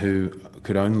newborn who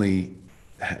could only,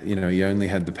 he only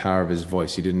had the power of his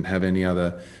voice. He didn't have any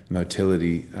other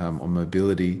motility or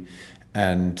mobility.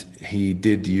 And he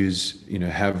did use,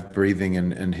 have breathing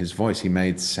and his voice. He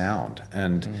made sound.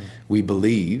 And we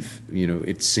believe,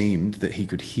 it seemed that he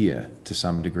could hear to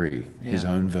some degree, his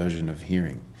own version of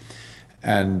hearing.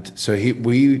 And so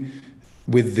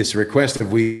with this request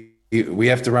of we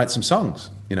have to write some songs,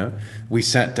 we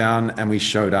sat down and we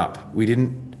showed up. We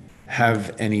didn't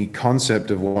have any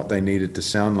concept of what they needed to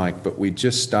sound like, but we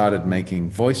just started making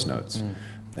voice notes.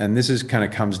 And this is kind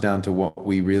of comes down to what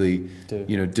we really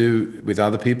do with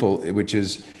other people, which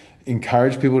is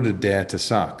encourage people to dare to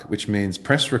suck, which means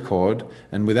press record,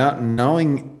 and without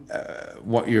knowing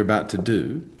what you're about to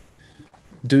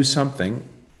do something,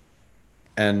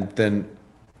 and then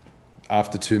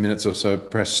after 2 minutes or so,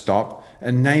 press stop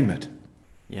and name it.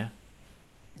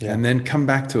 and then come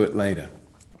back to it later.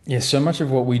 Yeah, so much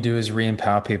of what we do is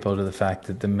re-empower people to the fact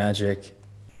that the magic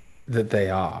that they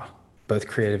are, both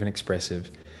creative and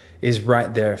expressive, is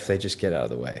right there if they just get out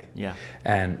of the way. Yeah.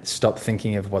 And stop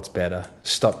thinking of what's better.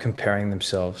 Stop comparing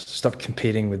themselves. Stop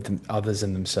competing with others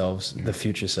and themselves, the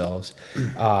future selves.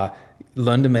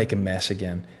 Learn to make a mess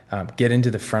again. Get into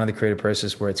the front of the creative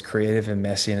process where it's creative and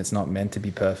messy and it's not meant to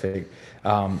be perfect.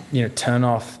 Turn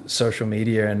off social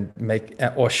media and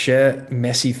or share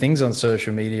messy things on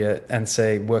social media and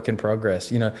say work in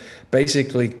progress.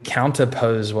 Basically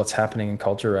counterpose what's happening in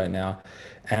culture right now.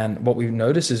 And what we've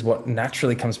noticed is what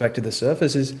naturally comes back to the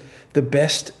surface is the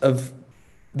best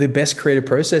creative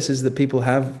processes that people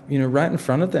have, right in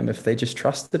front of them if they just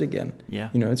trust it again. Yeah.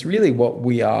 It's really what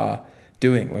we are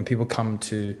doing when people come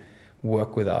to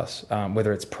work with us,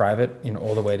 whether it's private,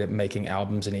 all the way to making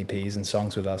albums and EPs and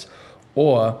songs with us,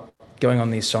 or going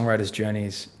on these songwriters'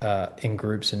 journeys in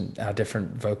groups and our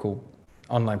different vocal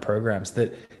online programs,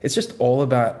 that it's just all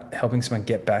about helping someone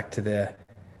get back to the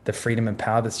freedom and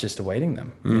power that's just awaiting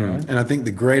them. And I think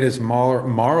the greatest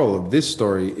moral of this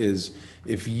story is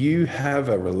if you have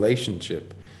a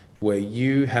relationship where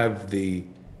you have the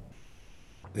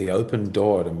open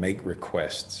door to make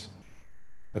requests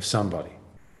of somebody,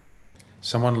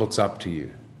 someone looks up to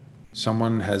you,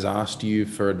 someone has asked you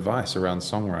for advice around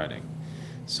songwriting,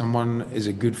 someone is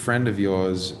a good friend of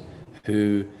yours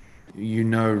who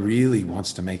really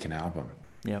wants to make an album.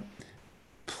 Yep.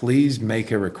 Please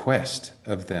make a request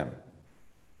of them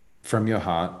from your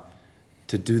heart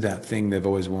to do that thing they've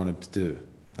always wanted to do.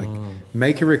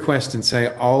 Make a request and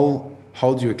say, I'll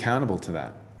hold you accountable to that.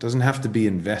 It doesn't have to be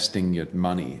investing your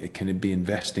money. It can be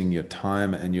investing your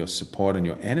time and your support and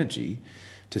your energy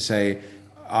to say,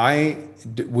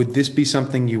 would this be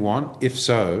something you want? If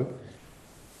so,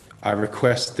 I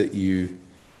request that you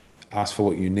ask for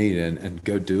what you need and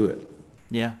go do it.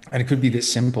 Yeah. And it could be this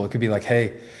simple. It could be like,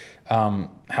 hey, how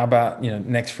about,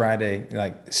 next Friday,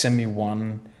 send me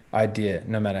one idea,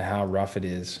 no matter how rough it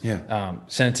is. Yeah.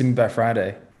 Send it to me by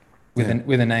Friday with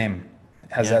a name.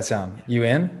 How's that sound? You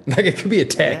in? It could be a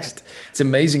text. Yeah. It's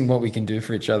amazing what we can do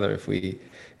for each other if we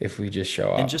just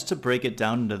show up. And just to break it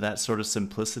down into that sort of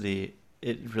simplicity,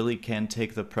 it really can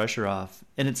take the pressure off.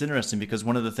 And it's interesting because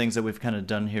one of the things that we've kind of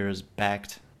done here is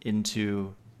backed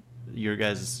into your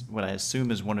guys', what I assume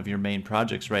is one of your main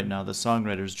projects right now, the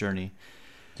Songwriter's Journey.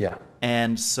 Yeah.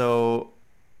 And so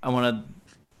I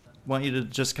want you to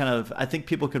just kind of, I think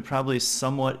people could probably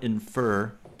somewhat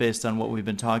infer based on what we've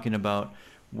been talking about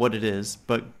what it is,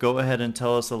 but go ahead and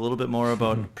tell us a little bit more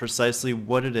about precisely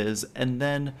what it is, and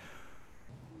then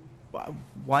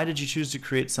why did you choose to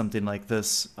create something like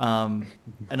this? And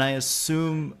I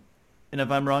assume, and if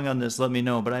I'm wrong on this, let me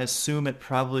know, but I assume it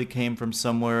probably came from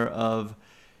somewhere of,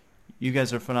 you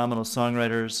guys are phenomenal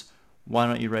songwriters, why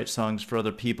don't you write songs for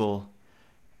other people?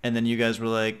 And then you guys were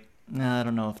like, nah, I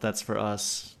don't know if that's for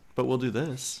us, but we'll do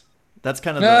this. That's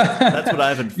kind of that's what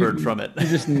I've inferred from it. You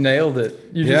just nailed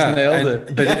it.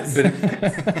 But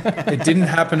it didn't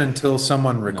happen until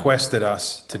someone requested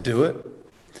us to do it.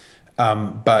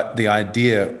 But the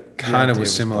idea kind of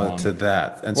was similar to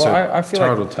that. And I feel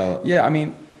Tara will tell it. Yeah, I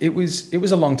mean, it was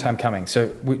a long time coming.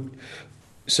 So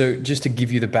just to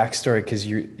give you the backstory, because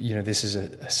this is a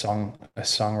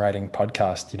songwriting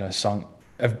podcast,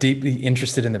 I'm deeply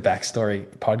interested in the backstory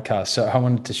podcast. So I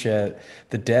wanted to share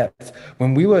the depth.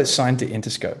 When we were signed to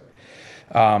Interscope,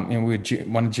 we were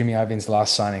one of Jimmy Iovine's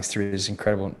last signings through his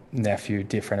incredible nephew,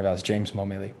 dear friend of ours, James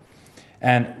Mormilly.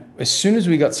 And as soon as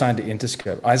we got signed to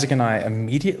Interscope, Isaac and I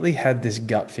immediately had this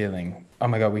gut feeling, oh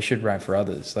my God, we should write for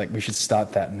others. We should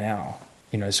start that now.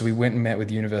 So we went and met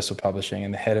with Universal Publishing,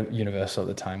 and the head of Universal at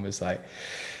the time was like,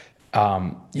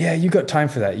 yeah, you got time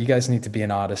for that. You guys need to be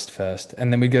an artist first.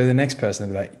 And then we'd go to the next person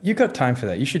and be like, you got time for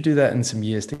that. You should do that in some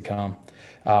years to come.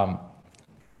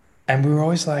 And we were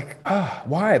always like,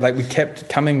 why? We kept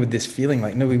coming with this feeling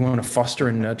no, we want to foster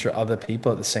and nurture other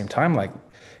people at the same time.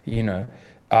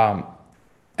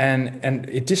 And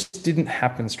it just didn't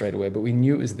happen straight away, but we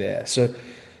knew it was there. So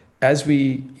as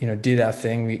we, did our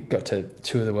thing, we got to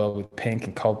tour the world with Pink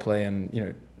and Coldplay,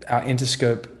 and, our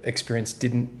Interscope experience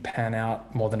didn't pan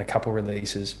out more than a couple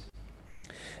releases.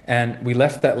 And we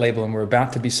left that label and we're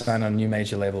about to be signed on a new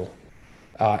major label.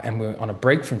 And we're on a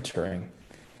break from touring.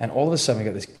 And all of a sudden we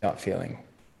got this gut feeling,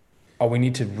 we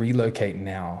need to relocate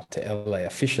now to LA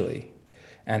officially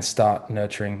and start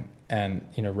nurturing and,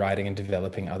 writing and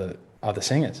developing other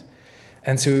singers.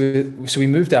 And so we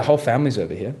moved our whole families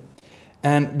over here.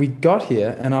 And we got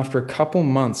here, and after a couple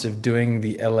months of doing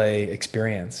the LA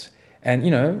experience And,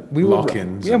 you know, we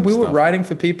Lock-ins were, and we were stuff. writing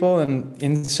for people and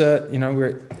insert, you know,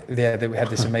 we had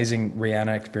this amazing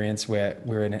Rihanna experience where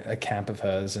we were in a camp of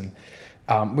hers, and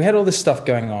we had all this stuff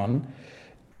going on.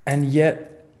 And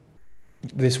yet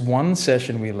this one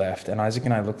session we left, and Isaac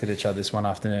and I looked at each other this one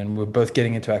afternoon, we were both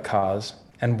getting into our cars,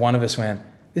 and one of us went,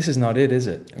 "This is not it, is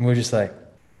it?" And we were just like,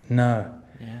 "No."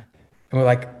 Yeah. And we're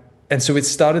like, and so it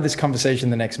started this conversation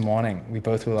the next morning. We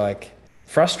both were like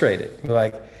frustrated. We're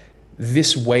like,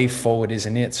 this way forward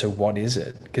isn't it, so what is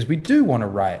it? Because we do want to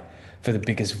write for the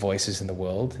biggest voices in the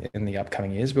world in the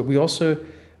upcoming years, but we also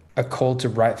are called to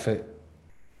write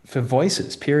for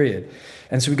voices, period.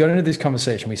 And so we got into this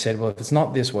conversation. We said, well, if it's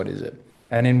not this, what is it?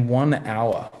 And in 1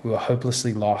 hour, we were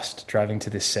hopelessly lost driving to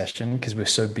this session because we're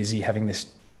so busy having this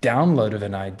download of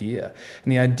an idea.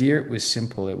 And the idea, it was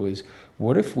simple. It was,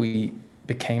 what if we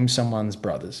became someone's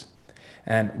brothers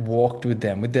and walked with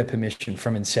them, with their permission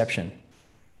from inception,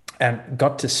 and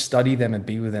got to study them and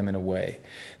be with them in a way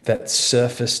that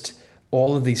surfaced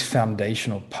all of these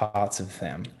foundational parts of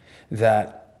them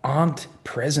that aren't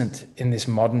present in this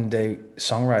modern day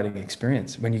songwriting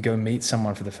experience. When you go meet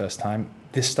someone for the first time,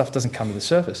 this stuff doesn't come to the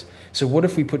surface. So what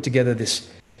if we put together this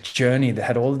journey that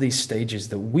had all of these stages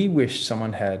that we wish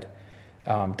someone had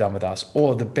done with us,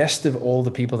 or the best of all the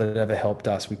people that had ever helped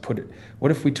us? What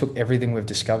if we took everything we've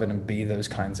discovered and be those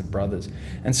kinds of brothers?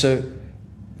 And so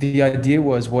the idea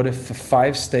was, what if for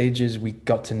 5 stages we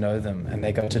got to know them and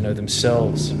they got to know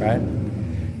themselves, right?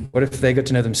 What if they got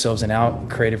to know themselves in our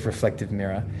creative reflective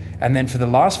mirror? And then for the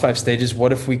last 5 stages,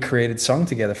 what if we created song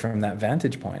together from that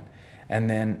vantage point? And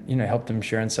then, you know, help them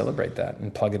share and celebrate that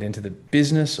and plug it into the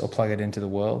business or plug it into the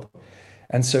world.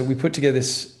 And so we put together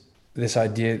this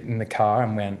idea in the car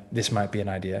and went, this might be an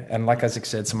idea. And like Isaac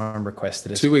said, someone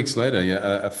requested it. 2 weeks later,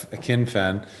 a Kin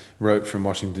fan wrote from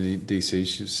Washington, D.C.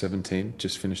 She was 17,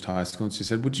 just finished high school. And she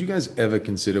said, would you guys ever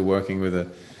consider working with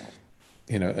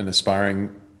an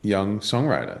aspiring young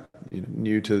songwriter,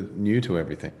 new to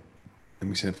everything? And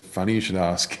we said, funny you should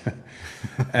ask.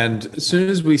 And as soon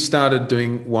as we started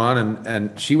doing one,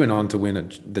 and she went on to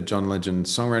win the John Legend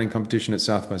songwriting competition at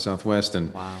South by Southwest.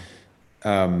 And wow.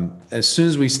 As soon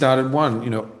as we started one,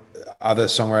 other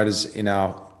songwriters in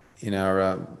our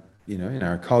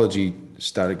ecology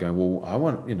started going, well, I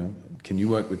want, can you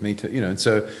work with me too? And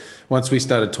so once we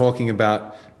started talking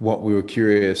about what we were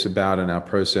curious about in our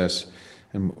process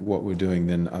and what we're doing,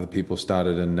 then other people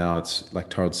started. And now it's, like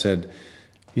Torald said,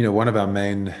 one of our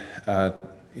main,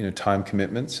 time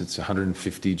commitments, it's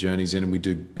 150 journeys in, and we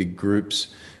do big groups.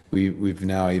 We've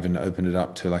now even opened it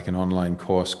up to like an online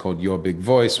course called Your Big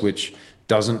Voice, which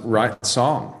doesn't write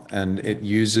song, and it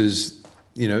uses,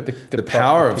 the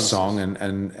power of song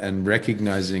and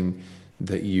recognizing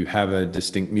that you have a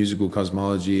distinct musical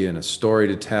cosmology and a story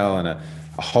to tell and a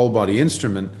whole body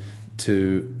instrument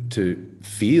to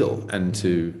feel and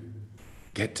to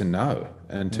get to know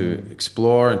and to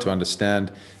explore and to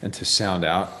understand and to sound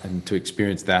out and to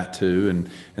experience that too,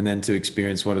 and then to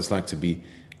experience what it's like to be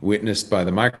witnessed by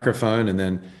the microphone, and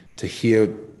then to hear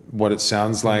what it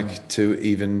sounds like to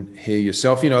even hear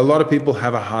yourself. A lot of people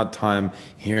have a hard time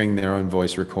hearing their own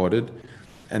voice recorded,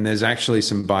 and there's actually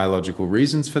some biological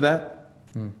reasons for that,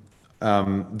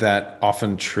 that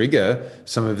often trigger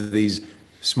some of these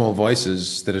small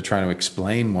voices that are trying to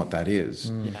explain what that is.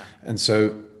 And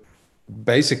so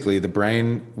basically the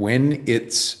brain, when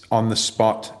it's on the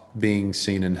spot being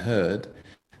seen and heard,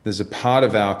 there's a part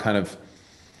of our kind of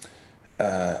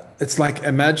it's like,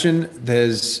 imagine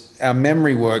our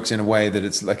memory works in a way that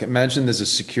it's like, imagine there's a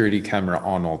security camera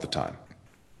on all the time,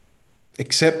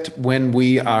 except when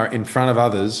we are in front of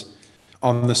others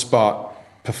on the spot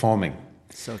performing.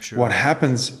 So true. What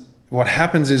happens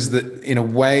is that in a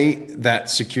way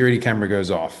that security camera goes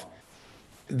off.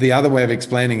 The other way of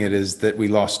explaining it is that we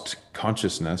lost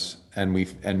consciousness and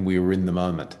we were in the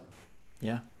moment.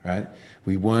 Yeah. Right?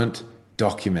 We weren't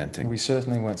documenting. We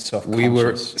certainly weren't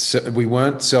self-conscious. We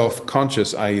weren't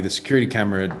self-conscious, i.e. the security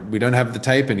camera, we don't have the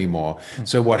tape anymore.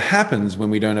 So what happens when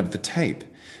we don't have the tape?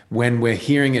 When we're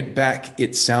hearing it back,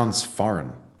 it sounds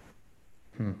foreign.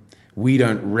 We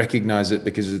don't recognize it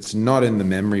because it's not in the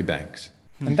memory banks.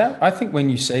 And that, I think when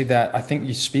you say that, I think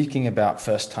you're speaking about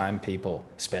first-time people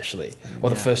especially, or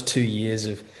the first 2 years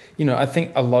of, I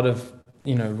think a lot of,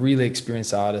 really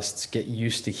experienced artists get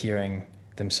used to hearing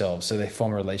themselves, so they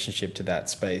form a relationship to that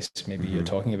space maybe you're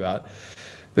talking about.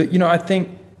 But I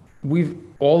think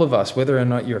all of us, whether or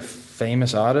not you're a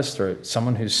famous artist or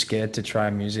someone who's scared to try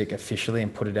music officially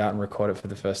and put it out and record it for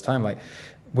the first time, like,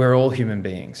 we're all human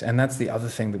beings. And that's the other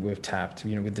thing that we've tapped,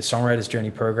 with the Songwriters Journey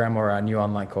program or our new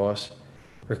online course,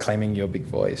 Reclaiming Your Big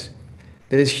Voice.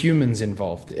 there's humans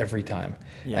involved every time.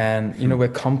 And, we're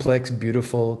complex,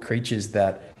 beautiful creatures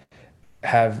that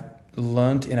have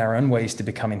learned in our own ways to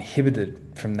become inhibited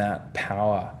from that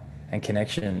power and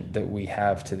connection that we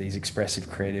have to these expressive,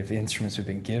 creative instruments we've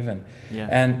been given.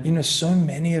 And, so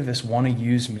many of us want to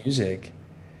use music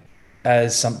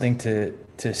as something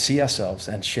to see ourselves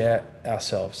and share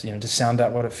ourselves, to sound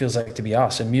out what it feels like to be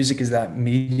us. And music is that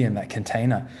medium, that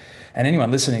container. And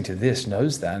anyone listening to this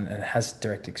knows that and has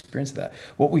direct experience of that.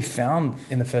 What we found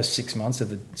in the first 6 months of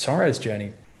the songwriter's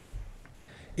journey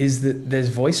is that there's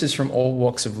voices from all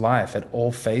walks of life at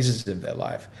all phases of their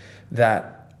life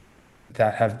that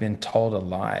have been told a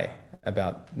lie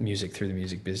about music through the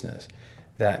music business,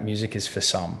 that music is for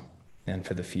some and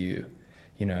for the few,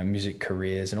 music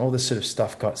careers and all this sort of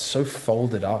stuff got so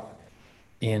folded up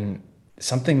in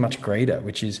something much greater,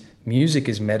 which is music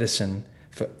is medicine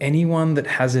for anyone that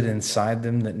has it inside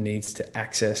them that needs to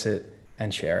access it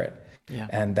and share it.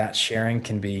 And that sharing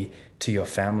can be to your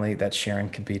family, that sharing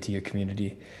could be to your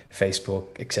community, Facebook,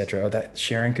 etc. Or that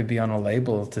sharing could be on a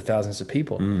label to thousands of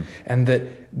people. And that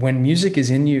when music is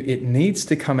in you, it needs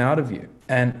to come out of you.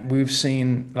 And we've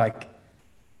seen like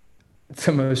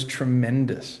the most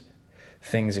tremendous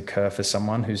things occur for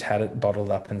someone who's had it bottled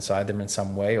up inside them in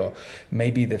some way, or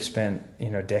maybe they've spent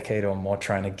a decade or more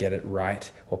trying to get it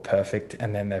right or perfect,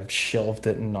 and then they've shelved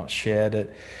it and not shared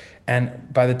it.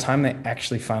 And by the time they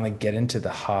actually finally get into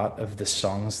the heart of the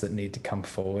songs that need to come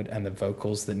forward and the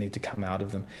vocals that need to come out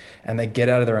of them, and they get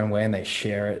out of their own way and they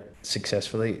share it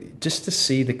successfully, just to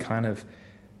see the kind of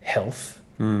health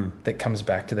that comes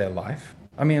back to their life.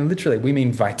 I mean, literally, we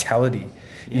mean vitality,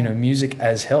 music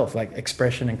as health, like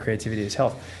expression and creativity as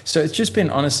health. So it's just been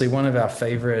honestly one of our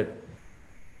favorite,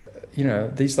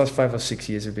 these last 5 or 6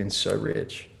 years have been so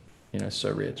rich,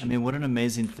 so rich. I mean, what an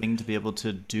amazing thing to be able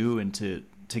to do and to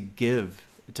give,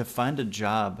 to find a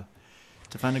job,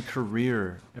 to find a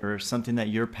career or something that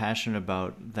you're passionate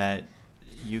about that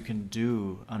you can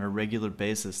do on a regular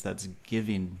basis that's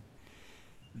giving.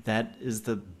 That is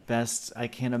the best. I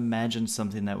can't imagine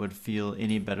something that would feel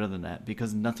any better than that,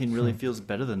 because nothing really feels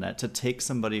better than that. To take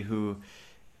somebody who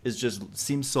is just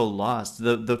seems so lost.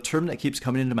 The term that keeps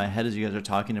coming into my head as you guys are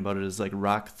talking about it is like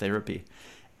rock therapy.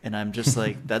 And I'm just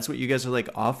like, that's what you guys are like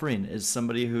offering, is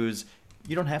somebody who's,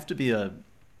 you don't have to be a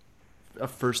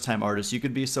first-time artist. You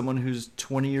could be someone who's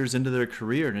 20 years into their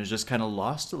career and is just kind of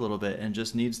lost a little bit and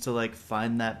just needs to like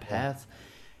find that path.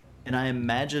 And I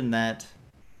imagine that,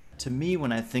 to me,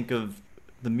 when I think of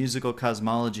the musical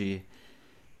cosmology,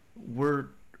 we're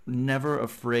never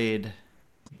afraid.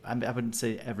 I wouldn't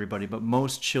say everybody, but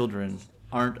most children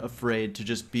aren't afraid to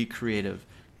just be creative,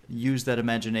 use that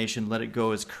imagination, let it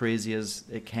go as crazy as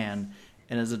it can.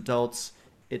 And as adults,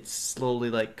 it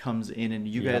slowly like comes in, and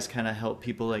you guys kind of help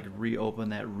people like reopen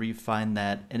that, refine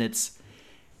that. And it's,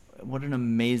 what an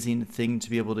amazing thing to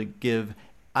be able to give.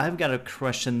 I've got a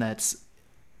question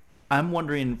I'm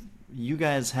wondering, you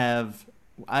guys have,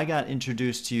 I got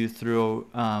introduced to you through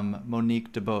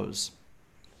Monique DeBose.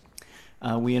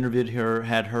 We interviewed her,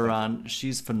 had her on.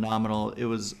 She's phenomenal. It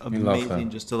was amazing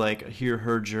just to like hear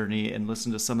her journey and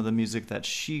listen to some of the music that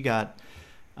she got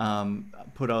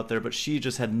put out there. But she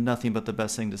just had nothing but the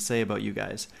best thing to say about you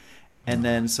guys. And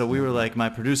then so we were like, my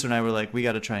producer and I were like, we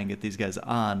got to try and get these guys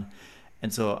on.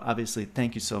 And so obviously,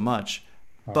 thank you so much.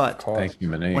 But thank you,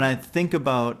 Monique. When I think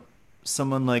about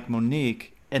someone like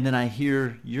Monique, and then I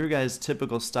hear your guys'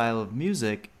 typical style of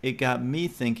music, it got me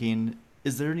thinking,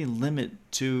 is there any limit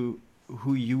to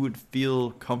who you would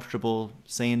feel comfortable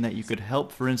saying that you could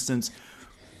help? For instance,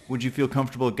 would you feel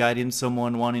comfortable guiding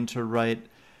someone wanting to write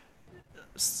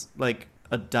like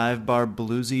a dive bar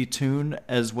bluesy tune,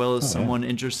 as well as someone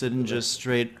interested in just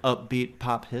straight upbeat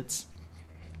pop hits?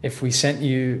 If we sent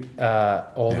you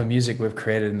all the music we've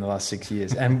created in the last 6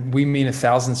 years, and we mean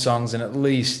 1,000 songs and at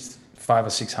least 500 or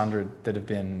 600 that have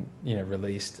been,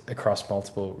 released across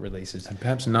multiple releases. And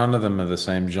perhaps none of them are the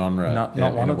same genre.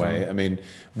 Not one of them. I mean,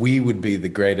 we would be the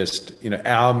greatest,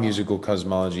 our musical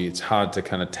cosmology, it's hard to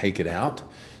kind of take it out.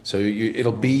 So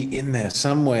it'll be in there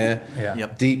somewhere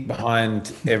deep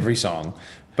behind every song,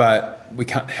 but we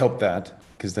can't help that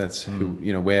because that's who,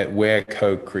 we're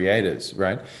co-creators,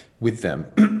 right? With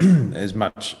them as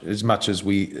much as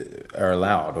we are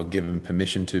allowed or given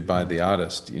permission to by the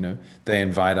artist. They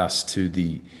invite us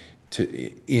to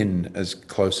in as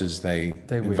close as they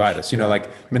invite us. Like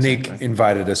Monique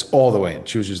invited us all the way in.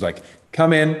 She was just like,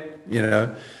 come in,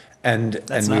 and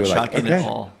that's we not were like, shocking okay. at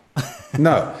all.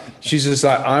 No, she's just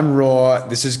like, I'm raw.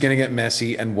 This is going to get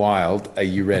messy and wild. Are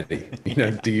you ready?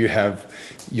 Do you have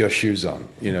your shoes on?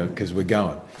 Because we're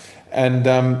going. And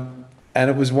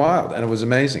it was wild and it was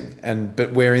amazing.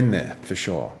 But we're in there for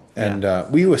sure.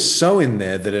 And we were so in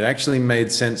there that it actually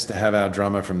made sense to have our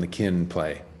drummer from the Kin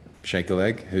play, Shake a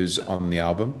Leg, who's on the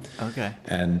album. Okay.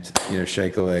 And,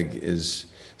 Shake a Leg is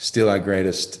still our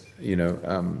greatest,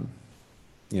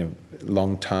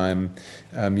 long time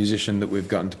musician that we've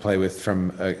gotten to play with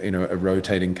from a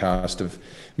rotating cast of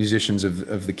musicians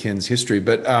of the Kin's history.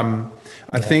 But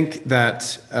I think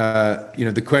that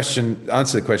answer the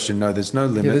question, no, there's no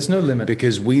limit. Yeah, there's no limit,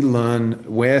 because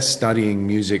we're studying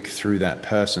music through that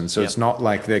person. So it's not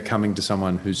like they're coming to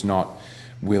someone who's not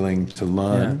willing to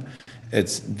learn.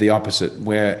 It's the opposite.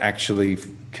 We're actually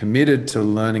committed to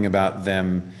learning about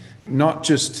them, not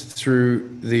just through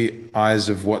the eyes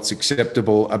of what's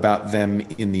acceptable about them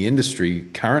in the industry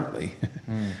currently.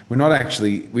 We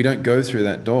don't go through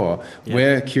that door.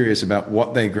 We're curious about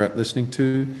what they grew up listening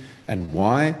to and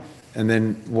why, and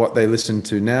then what they listen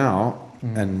to now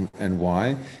and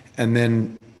why, and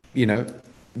then,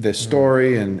 their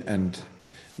story and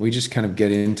we just kind of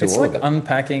get into it's all like of it.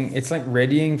 Unpacking, it's like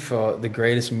readying for the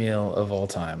greatest meal of all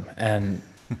time and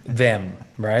them,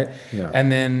 right? Yeah.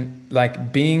 And then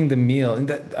like being the meal. And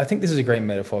I think this is a great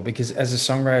metaphor, because as a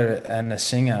songwriter and a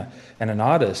singer and an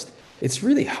artist, it's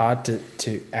really hard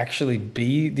to actually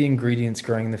be the ingredients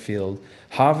growing in the field,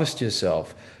 harvest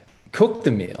yourself, cook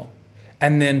the meal,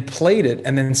 and then plate it,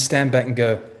 and then stand back and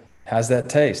go, how's that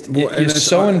taste? You're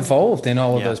so involved in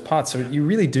all of those parts. So you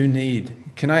really do need...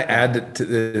 Can I add to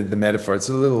the metaphor? It's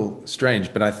a little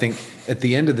strange, but I think at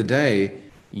the end of the day,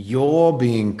 you're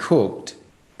being cooked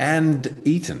and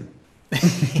eaten.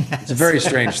 It's a very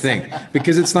strange thing,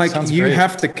 because it's like you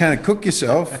have to kind of cook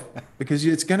yourself, because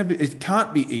it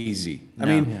can't be easy. I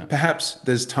mean, perhaps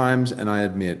there's times, and I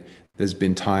admit there's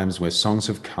been times where songs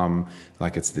have come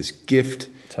like it's this gift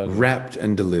wrapped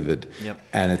and delivered,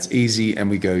 and it's easy, and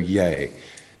we go, yay.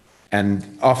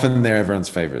 And often they're everyone's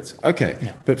favorites. Okay.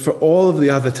 Yeah. But for all of the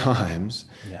other times,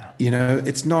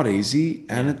 it's not easy,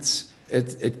 and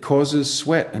it causes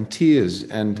sweat and tears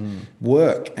and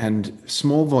work and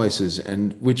small voices,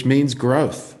 and which means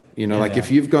growth.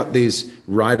 If you've got these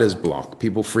writer's block,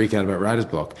 people freak out about writer's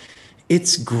block.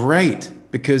 It's great,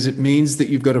 because it means that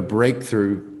you've got a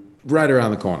breakthrough right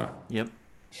around the corner. Yep.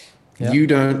 You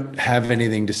don't have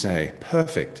anything to say.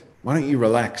 Perfect. Why don't you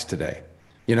relax today?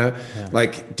 Do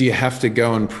you have to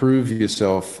go and prove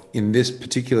yourself in this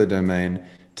particular domain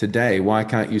today? Why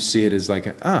can't you see it as like,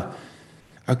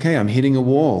 okay, I'm hitting a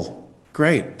wall.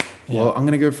 Great. Well, I'm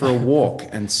going to go for a walk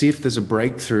and see if there's a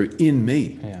breakthrough in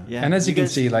me. Yeah. And as you can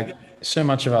see, like so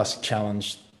much of us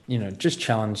challenge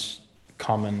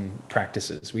common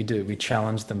practices. We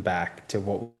challenge them back to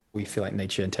what we feel like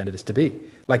nature intended us to be.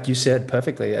 Like you said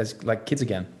perfectly, as like kids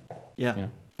again. Yeah.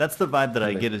 That's the vibe that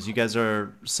I get, is you guys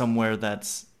are somewhere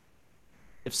that's,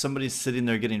 if somebody's sitting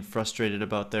there getting frustrated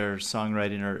about their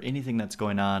songwriting or anything that's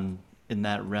going on in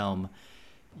that realm,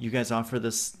 you guys offer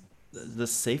this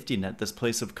safety net, this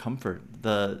place of comfort.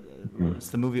 It's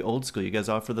the movie Old School. You guys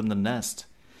offer them the nest,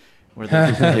 where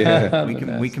they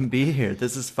can, we can be here.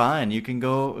 This is fine. You can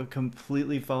go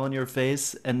completely fall on your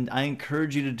face, and I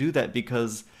encourage you to do that,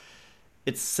 because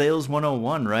it's sales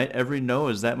 101, right? Every no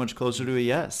is that much closer to a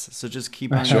yes. So just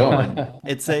keep on going.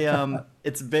 It's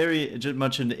it's very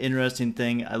much an interesting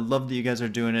thing. I love that you guys are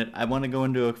doing it. I want to go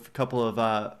into a couple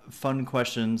of fun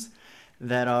questions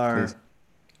that are,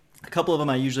 a couple of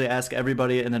them I usually ask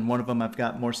everybody, and then one of them I've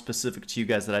got more specific to you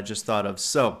guys that I just thought of.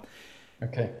 So,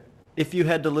 if you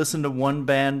had to listen to one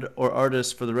band or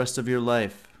artist for the rest of your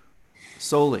life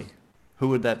solely, who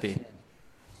would that be?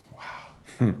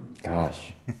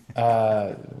 Gosh.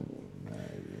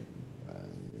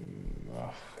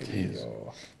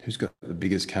 Who's got the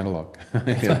biggest catalog?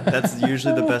 That's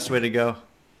usually the best way to go.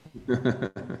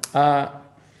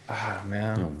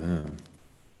 Man.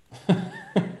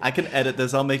 I can edit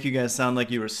this. I'll make you guys sound like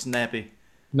you were snappy.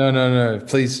 No.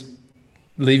 Please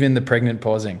leave in the pregnant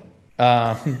pausing.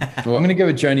 I'm going to go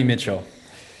with Joni Mitchell.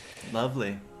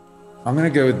 Lovely. I'm going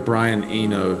to go with Brian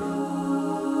Eno.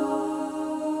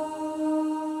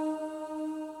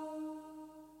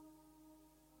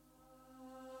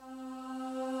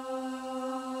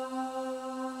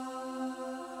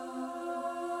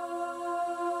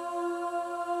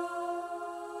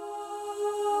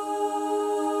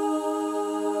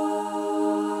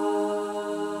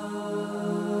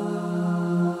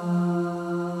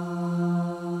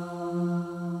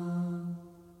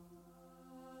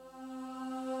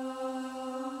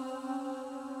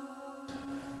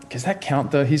 Does that count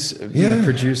though? He's a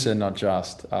producer, not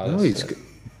just artist.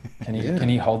 Can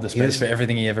he hold the space for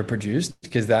everything he ever produced?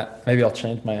 Because maybe I'll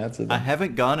change my answer then. I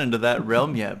haven't gone into that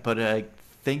realm yet, but I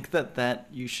think that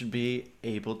you should be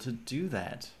able to do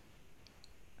that.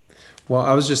 Well,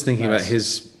 I was just thinking about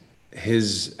his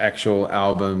his actual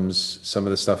albums, some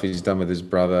of the stuff he's done with his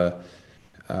brother,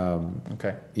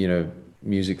 Okay. you know,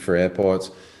 music for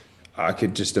airports. I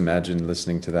could just imagine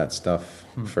listening to that stuff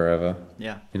forever.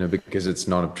 Yeah. You know, because it's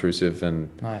non obtrusive and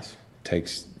Nice.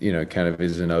 takes, you know, kind of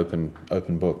is an open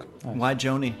book. Why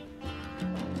Joni?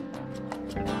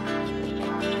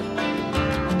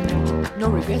 No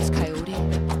regrets, Coyote.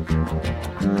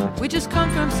 We just come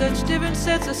from such different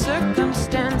sets of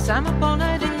circumstance. I'm up all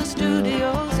night in the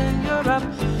studios and you're up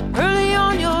early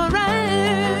on your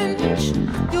ranch.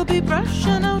 You'll be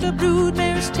brushing out a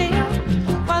broodmare's tail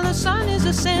while the sun is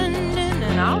ascending,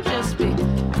 and I'll just be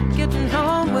getting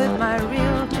home with my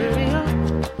reel-to-reel.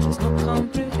 There's no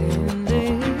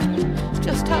comprehending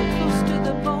just how close to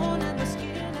the bone and the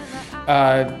skin and the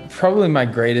eye. Probably my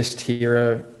greatest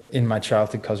hero in my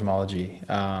childhood cosmology.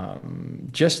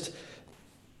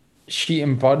 She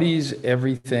embodies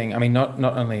everything. I mean, not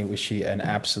only was she an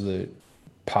absolute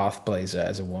path blazer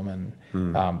as a woman,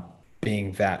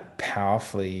 being that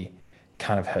powerfully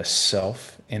kind of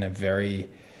herself in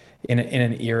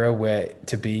an era where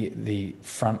to be the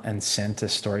front and center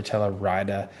storyteller,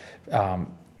 writer,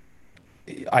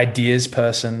 ideas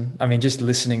person. I mean, just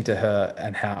listening to her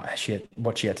and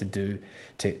what she had to do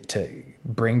to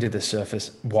bring to the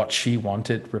surface what she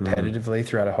wanted repetitively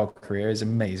throughout her whole career is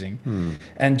amazing.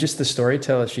 And just the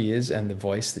storyteller she is and the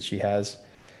voice that she has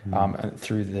and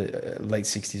through the late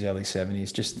 60s, early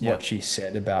 70s, just what she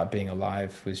said about being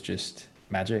alive was just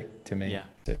magic to me. Yeah.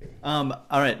 All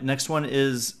right. Next one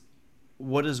is,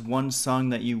 what is one song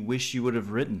that you wish you would have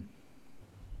written?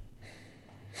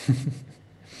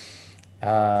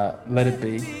 Let It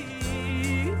Be.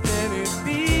 Let it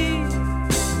be.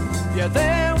 Yeah,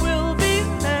 there will be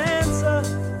an answer.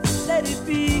 Let it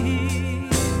be.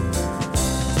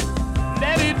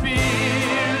 Let it be.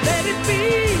 Let it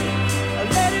be.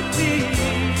 Let it be.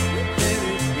 Let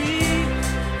it be.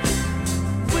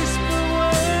 Whisper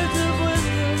words of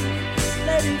wisdom.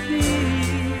 Let it be.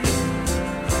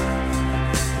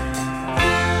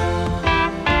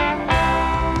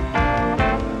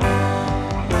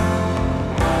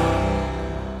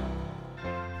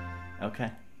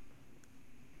 Okay.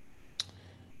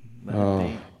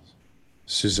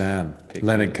 Suzanne,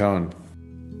 Leonard Cohen.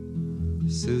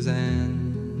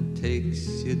 Suzanne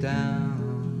takes you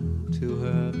down to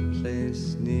her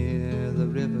place near the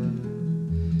river.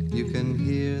 You can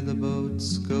hear the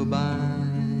boats go by.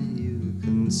 You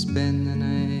can spend the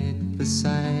night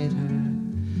beside her.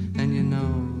 And you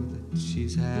know that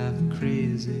she's half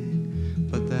crazy,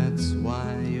 but that's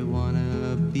why you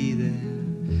wanna be there.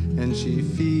 And she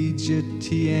feeds you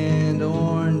tea and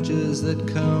oranges that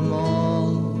come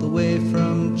all the way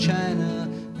from China.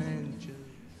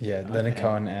 Yeah, Leonard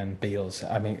Cohen and Beatles.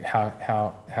 I mean,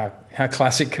 how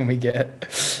classic can we get?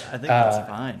 I think that's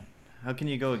fine. How can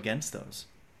you go against those?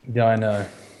 Yeah, I know.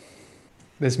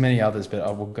 There's many others, but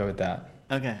I will go with that.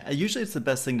 Okay. Usually it's the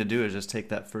best thing to do is just take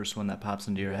that first one that pops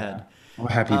into your head. Oh,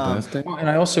 happy birthday. And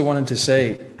I also wanted to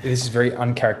say, this is very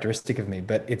uncharacteristic of me,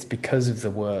 but it's because of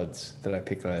the words that I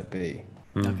picked Let It Be.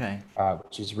 Okay.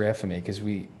 Which is rare for me because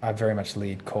I very much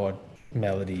lead chord,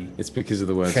 melody. It's because of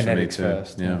the words for me phonetics too.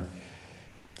 first. Yeah.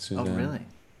 Oh, really?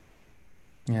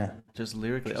 Yeah. Just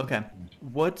lyrically. Okay.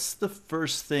 What's the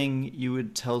first thing you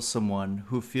would tell someone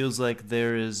who feels like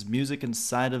there is music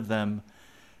inside of them,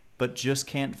 but just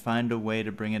can't find a way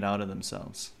to bring it out of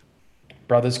themselves?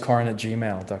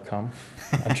 brotherscorin@gmail.com.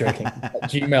 I'm joking.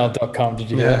 gmail.com, did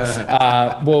you hear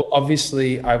that? Well,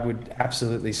 obviously, I would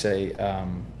absolutely say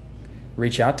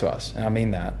reach out to us. And I mean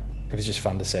that. It was just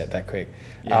fun to say it that quick.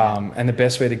 Yeah. And the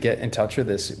best way to get in touch with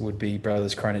us would be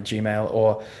brotherscorin@gmail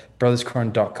or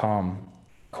brotherscorin.com,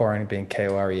 Corin being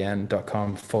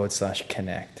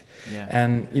KOREN.com/connect. Yeah.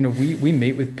 And, you know, we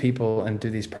meet with people and do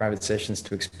these private sessions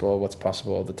to explore what's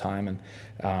possible all the time. And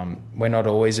we're not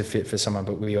always a fit for someone,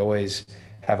 but we always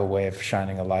have a way of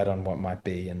shining a light on what might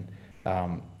be. And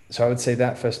so I would say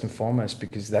that first and foremost,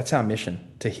 because that's our mission,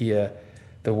 to hear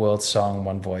the world's song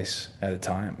one voice at a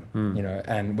time, you know,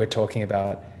 and we're talking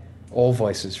about all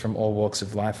voices from all walks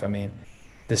of life. I mean,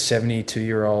 the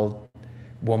 72-year-old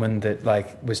woman that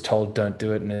like was told don't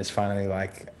do it and is finally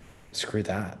like, screw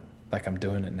that. Like, I'm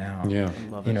doing it now. Yeah.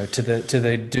 You know, to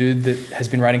the dude that has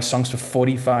been writing songs for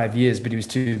 45 years, but he was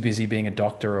too busy being a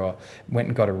doctor or went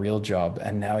and got a real job.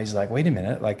 And now he's like, wait a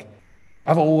minute, like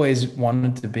I've always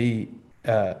wanted to be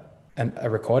a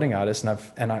recording artist,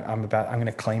 and I'm going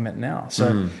to claim it now.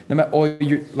 So no matter, or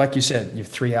you, like you said, you've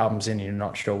 3 albums in and you're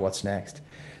not sure what's next.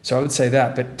 So I would say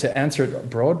that, but to answer it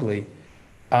broadly,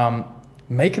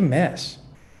 make a mess,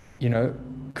 you know,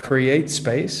 create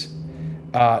space,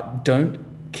 don't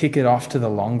kick it off to the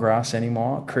long grass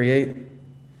anymore. Create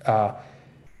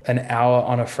an hour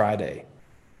on a Friday.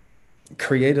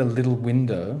 Create a little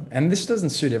window, and this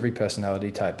doesn't suit every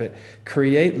personality type, but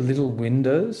create little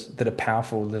windows that are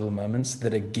powerful little moments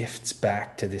that are gifts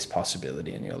back to this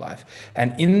possibility in your life.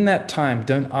 And in that time,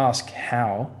 don't ask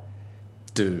how,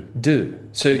 do.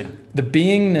 So the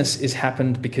beingness is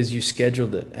happened because you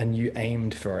scheduled it and you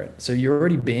aimed for it. So you're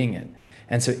already being it.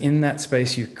 And so in that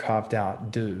space you carved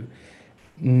out, do,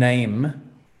 name,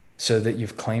 so that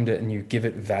you've claimed it and you give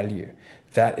it value.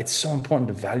 That it's so important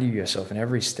to value yourself in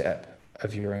every step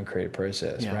of your own creative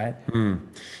process, right?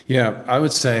 Yeah, I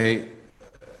would say,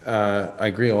 I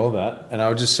agree all that. And I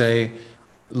would just say,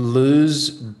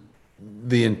 lose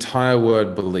the entire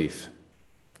word belief.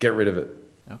 Get rid of it.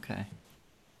 Okay.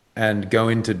 And go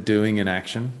into doing an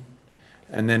action.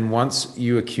 And then once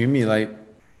you accumulate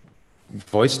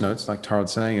voice notes, like Tara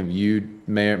was saying, of you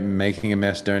making a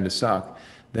mess during the suck,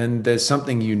 then there's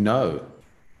something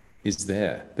is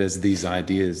there. There's these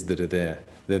ideas that are there.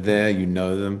 They're there, you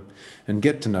know them, and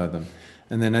get to know them.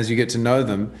 And then as you get to know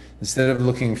them, instead of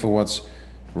looking for what's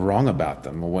wrong about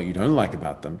them or what you don't like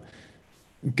about them,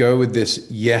 go with this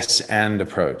yes and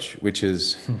approach, which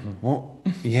is, well,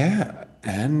 yeah,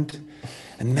 and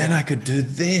then I could do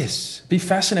this. Be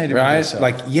fascinated with right? yourself.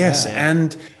 Like, yes,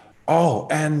 and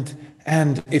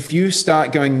if you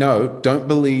start going no, don't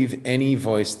believe any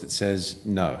voice that says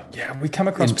no. Yeah, we come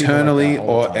across internally people like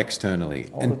that all the or time. externally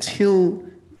until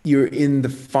you're in the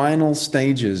final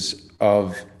stages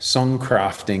of song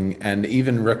crafting and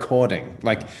even recording.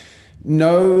 Like,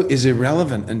 no is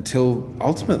irrelevant until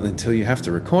you have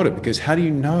to record it, because how do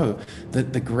you know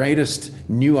that the greatest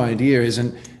new idea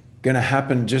isn't going to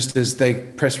happen just as they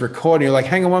press record and you're like,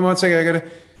 hang on 1 second, I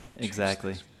gotta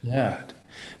Exactly. Yeah.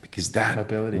 Because that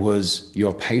Ability. was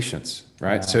your patience,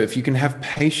 right? So if you can have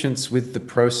patience with the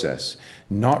process,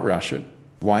 not rush it.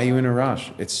 Why are you in a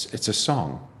rush? It's a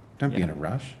song. Don't be in a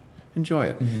rush. Enjoy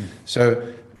it.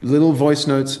 So little voice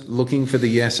notes, looking for the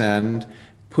yes and,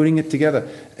 putting it together.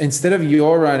 Instead of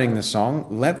you're writing the song,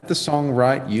 let the song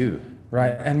write you.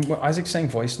 Right. And what Isaac's saying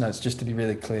voice notes, just to be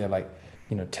really clear, like,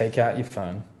 take out your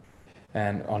phone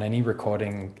and on any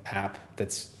recording app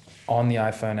that's on the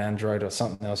iPhone, Android, or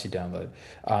something else you download,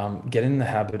 get in the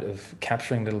habit of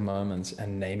capturing little moments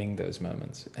and naming those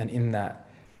moments. And in that,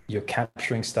 you're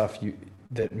capturing stuff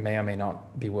that may or may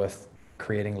not be worth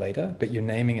creating later, but you're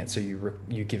naming it so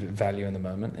you give it value in the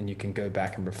moment, and you can go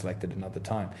back and reflect it another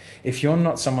time. If you're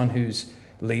not someone who's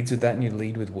leads with that and you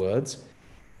lead with words,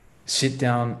 sit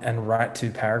down and write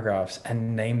 2 paragraphs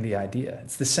and name the idea.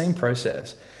 It's the same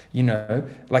process.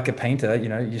 Like a painter,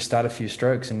 you start a few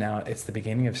strokes and now it's the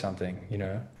beginning of something,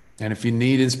 And if you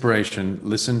need inspiration,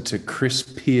 listen to Chris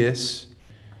Pierce,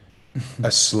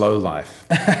 A Slow Life.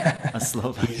 A slow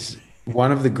life. He's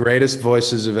one of the greatest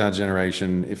voices of our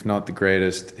generation, if not the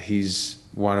greatest.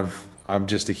 I'm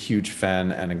just a huge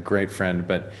fan and a great friend,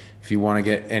 but if you want to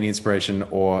get any inspiration,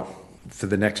 or for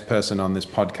the next person on this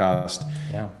podcast,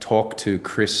 talk to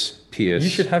Chris Pierce. You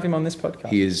should have him on this podcast.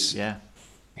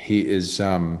 He's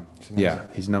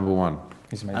number one.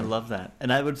 He's amazing. I love that.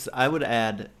 And I would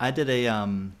add, I did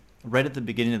right at the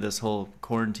beginning of this whole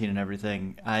quarantine and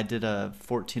everything, I did a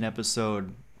 14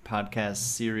 episode podcast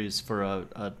series for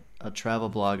a travel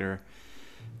blogger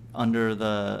under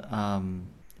the,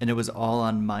 and it was all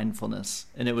on mindfulness.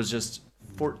 And it was just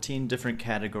 14 different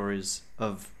categories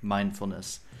of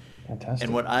mindfulness. Fantastic.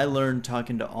 And what I learned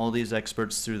talking to all these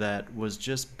experts through that was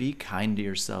just be kind to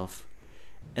yourself.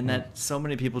 And that so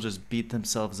many people just beat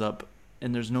themselves up,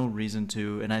 and there's no reason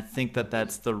to. And I think that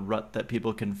that's the rut that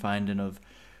people can find in, of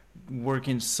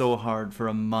working so hard for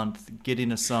a month, getting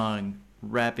a song,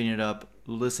 wrapping it up,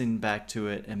 listening back to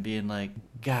it, and being like,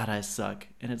 God, I suck.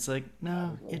 And it's like,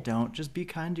 no, you don't. Just be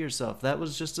kind to yourself. That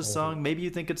was just a song. Maybe you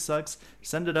think it sucks.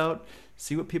 Send it out,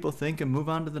 see what people think, and move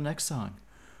on to the next song.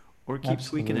 Or keep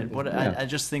tweaking it. I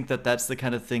just think that that's the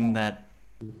kind of thing that,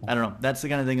 I don't know, that's the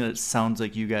kind of thing that it sounds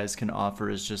like you guys can offer,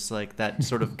 is just like that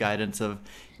sort of guidance of,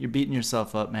 you're beating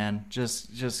yourself up, man.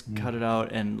 Just cut it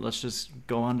out and let's just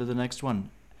go on to the next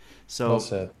one. So Well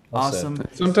said. awesome.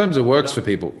 Sometimes it works for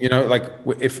people, like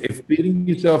if beating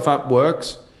yourself up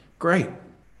works, great.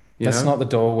 That's not the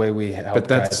doorway we help But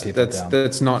guide people down.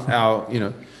 that's not our, You're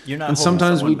not and holding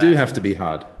sometimes we someone do back. have to be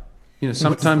hard.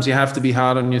 Sometimes you have to be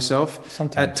hard on yourself.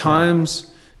 Sometimes, At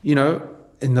times,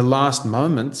 in the last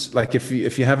moments, like if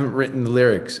you haven't written the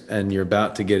lyrics and you're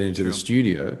about to get into the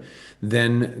studio,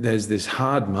 then there's this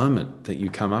hard moment that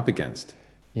you come up against,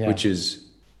 which is,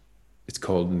 it's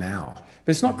called now.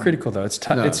 But it's not critical though. It's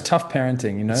It's tough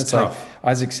parenting. It's tough.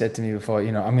 like Isaac said to me before.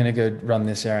 I'm going to go run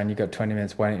this errand. You got 20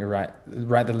 minutes. Why don't you write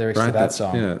the lyrics to that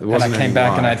song? yeah, it And I wasn't came any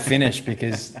back and lie. I'd finished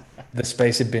because the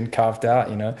space had been carved out,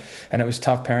 you know, and it was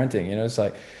tough parenting, you know. It's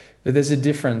like, but there's a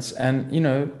difference. And, you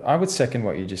know, I would second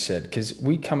what you just said, because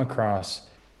we come across,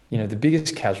 you know, the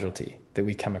biggest casualty that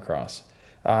we come across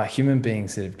are human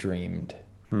beings that have dreamed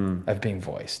of being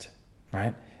voiced,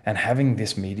 right? And having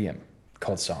this medium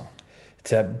called song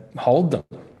to hold them.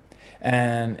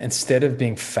 And instead of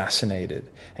being fascinated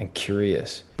and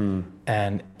curious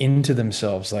and into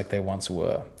themselves like they once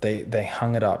were, they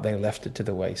hung it up, they left it to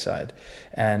the wayside,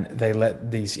 and they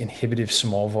let these inhibitive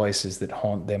small voices that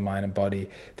haunt their mind and body,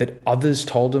 that others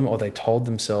told them or they told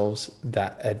themselves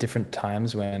that at different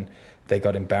times when they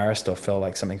got embarrassed or felt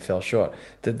like something fell short,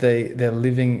 that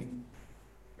they're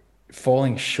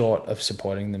falling short of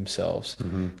supporting themselves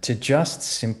to just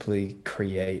simply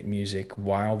create music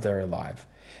while they're alive.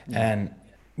 And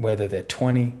whether they're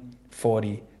 20,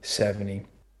 40, 70,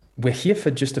 we're here for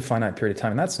just a finite period of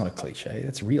time. And that's not a cliche,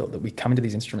 that's real, that we come into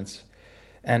these instruments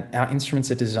and our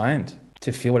instruments are designed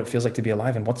to feel what it feels like to be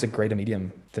alive. And what's a greater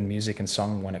medium than music and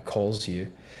song when it calls you?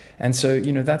 And so,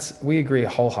 you know, we agree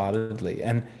wholeheartedly.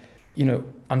 And, you know,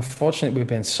 unfortunately, we've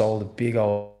been sold a big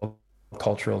old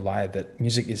cultural lie that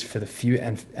music is for the few.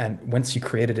 And once you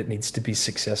create it, it needs to be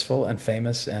successful and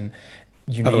famous, and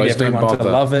you need everyone to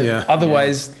love it. Yeah.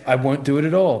 Otherwise, I won't do it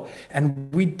at all.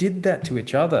 And we did that to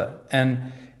each other.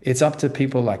 And it's up to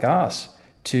people like us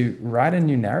to write a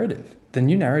new narrative. The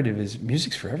new narrative is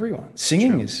music's for everyone.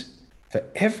 Singing is for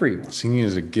everyone. Singing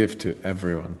is a gift to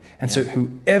everyone. And so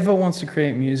whoever wants to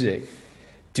create music,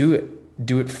 do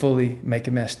it fully, make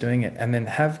a mess doing it, and then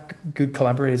have good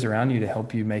collaborators around you to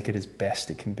help you make it as best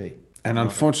it can be. And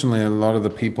unfortunately, a lot of the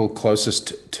people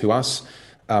closest to us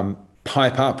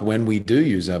pipe up when we do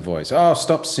use our voice. Oh,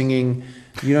 stop singing.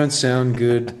 You don't sound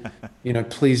good. You know,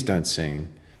 please don't sing.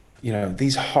 You know,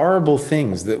 these horrible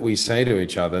things that we say to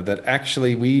each other that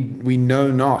actually we know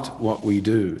not what we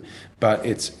do, but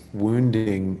it's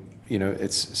wounding. You know,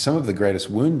 it's some of the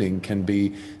greatest wounding can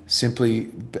be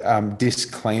simply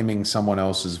disclaiming someone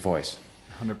else's voice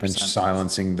 100%. And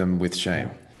silencing them with shame.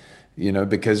 You know,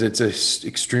 because it's an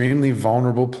extremely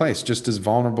vulnerable place, just as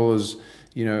vulnerable as,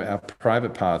 you know, our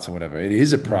private parts or whatever. It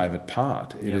is a private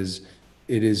part. It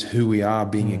is who we are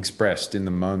being expressed in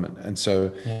the moment. And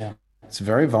so it's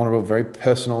very vulnerable, very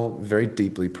personal, very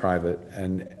deeply private,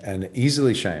 and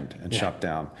easily shamed and shut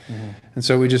down. And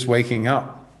so we're just waking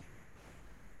up.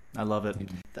 I love it.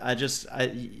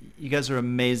 You guys are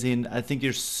amazing. I think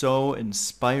you're so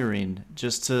inspiring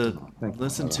just to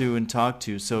listen to and talk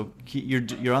to. So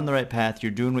you're on the right path.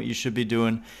 You're doing what you should be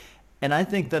doing. And I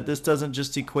think that this doesn't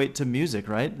just equate to music,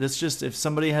 right? This just, if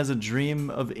somebody has a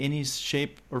dream of any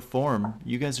shape or form,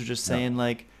 you guys are just saying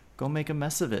like, go make a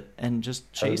mess of it and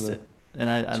just chase it. And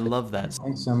I love that.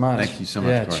 Thanks so much. Thank you so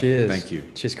much, Corey. Cheers. Thank you.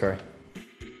 Cheers, Corey.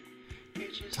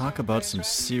 Talk about some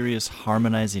serious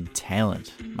harmonizing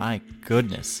talent. My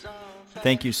goodness.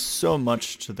 Thank you so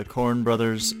much to the Korn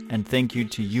brothers, and thank you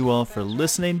to you all for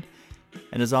listening.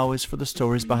 And as always, for the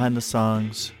stories behind the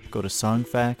songs, go to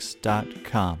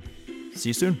songfacts.com. See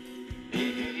you soon.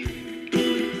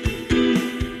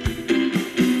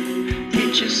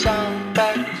 Get your song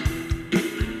facts.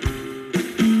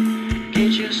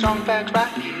 Get your song facts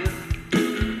right here.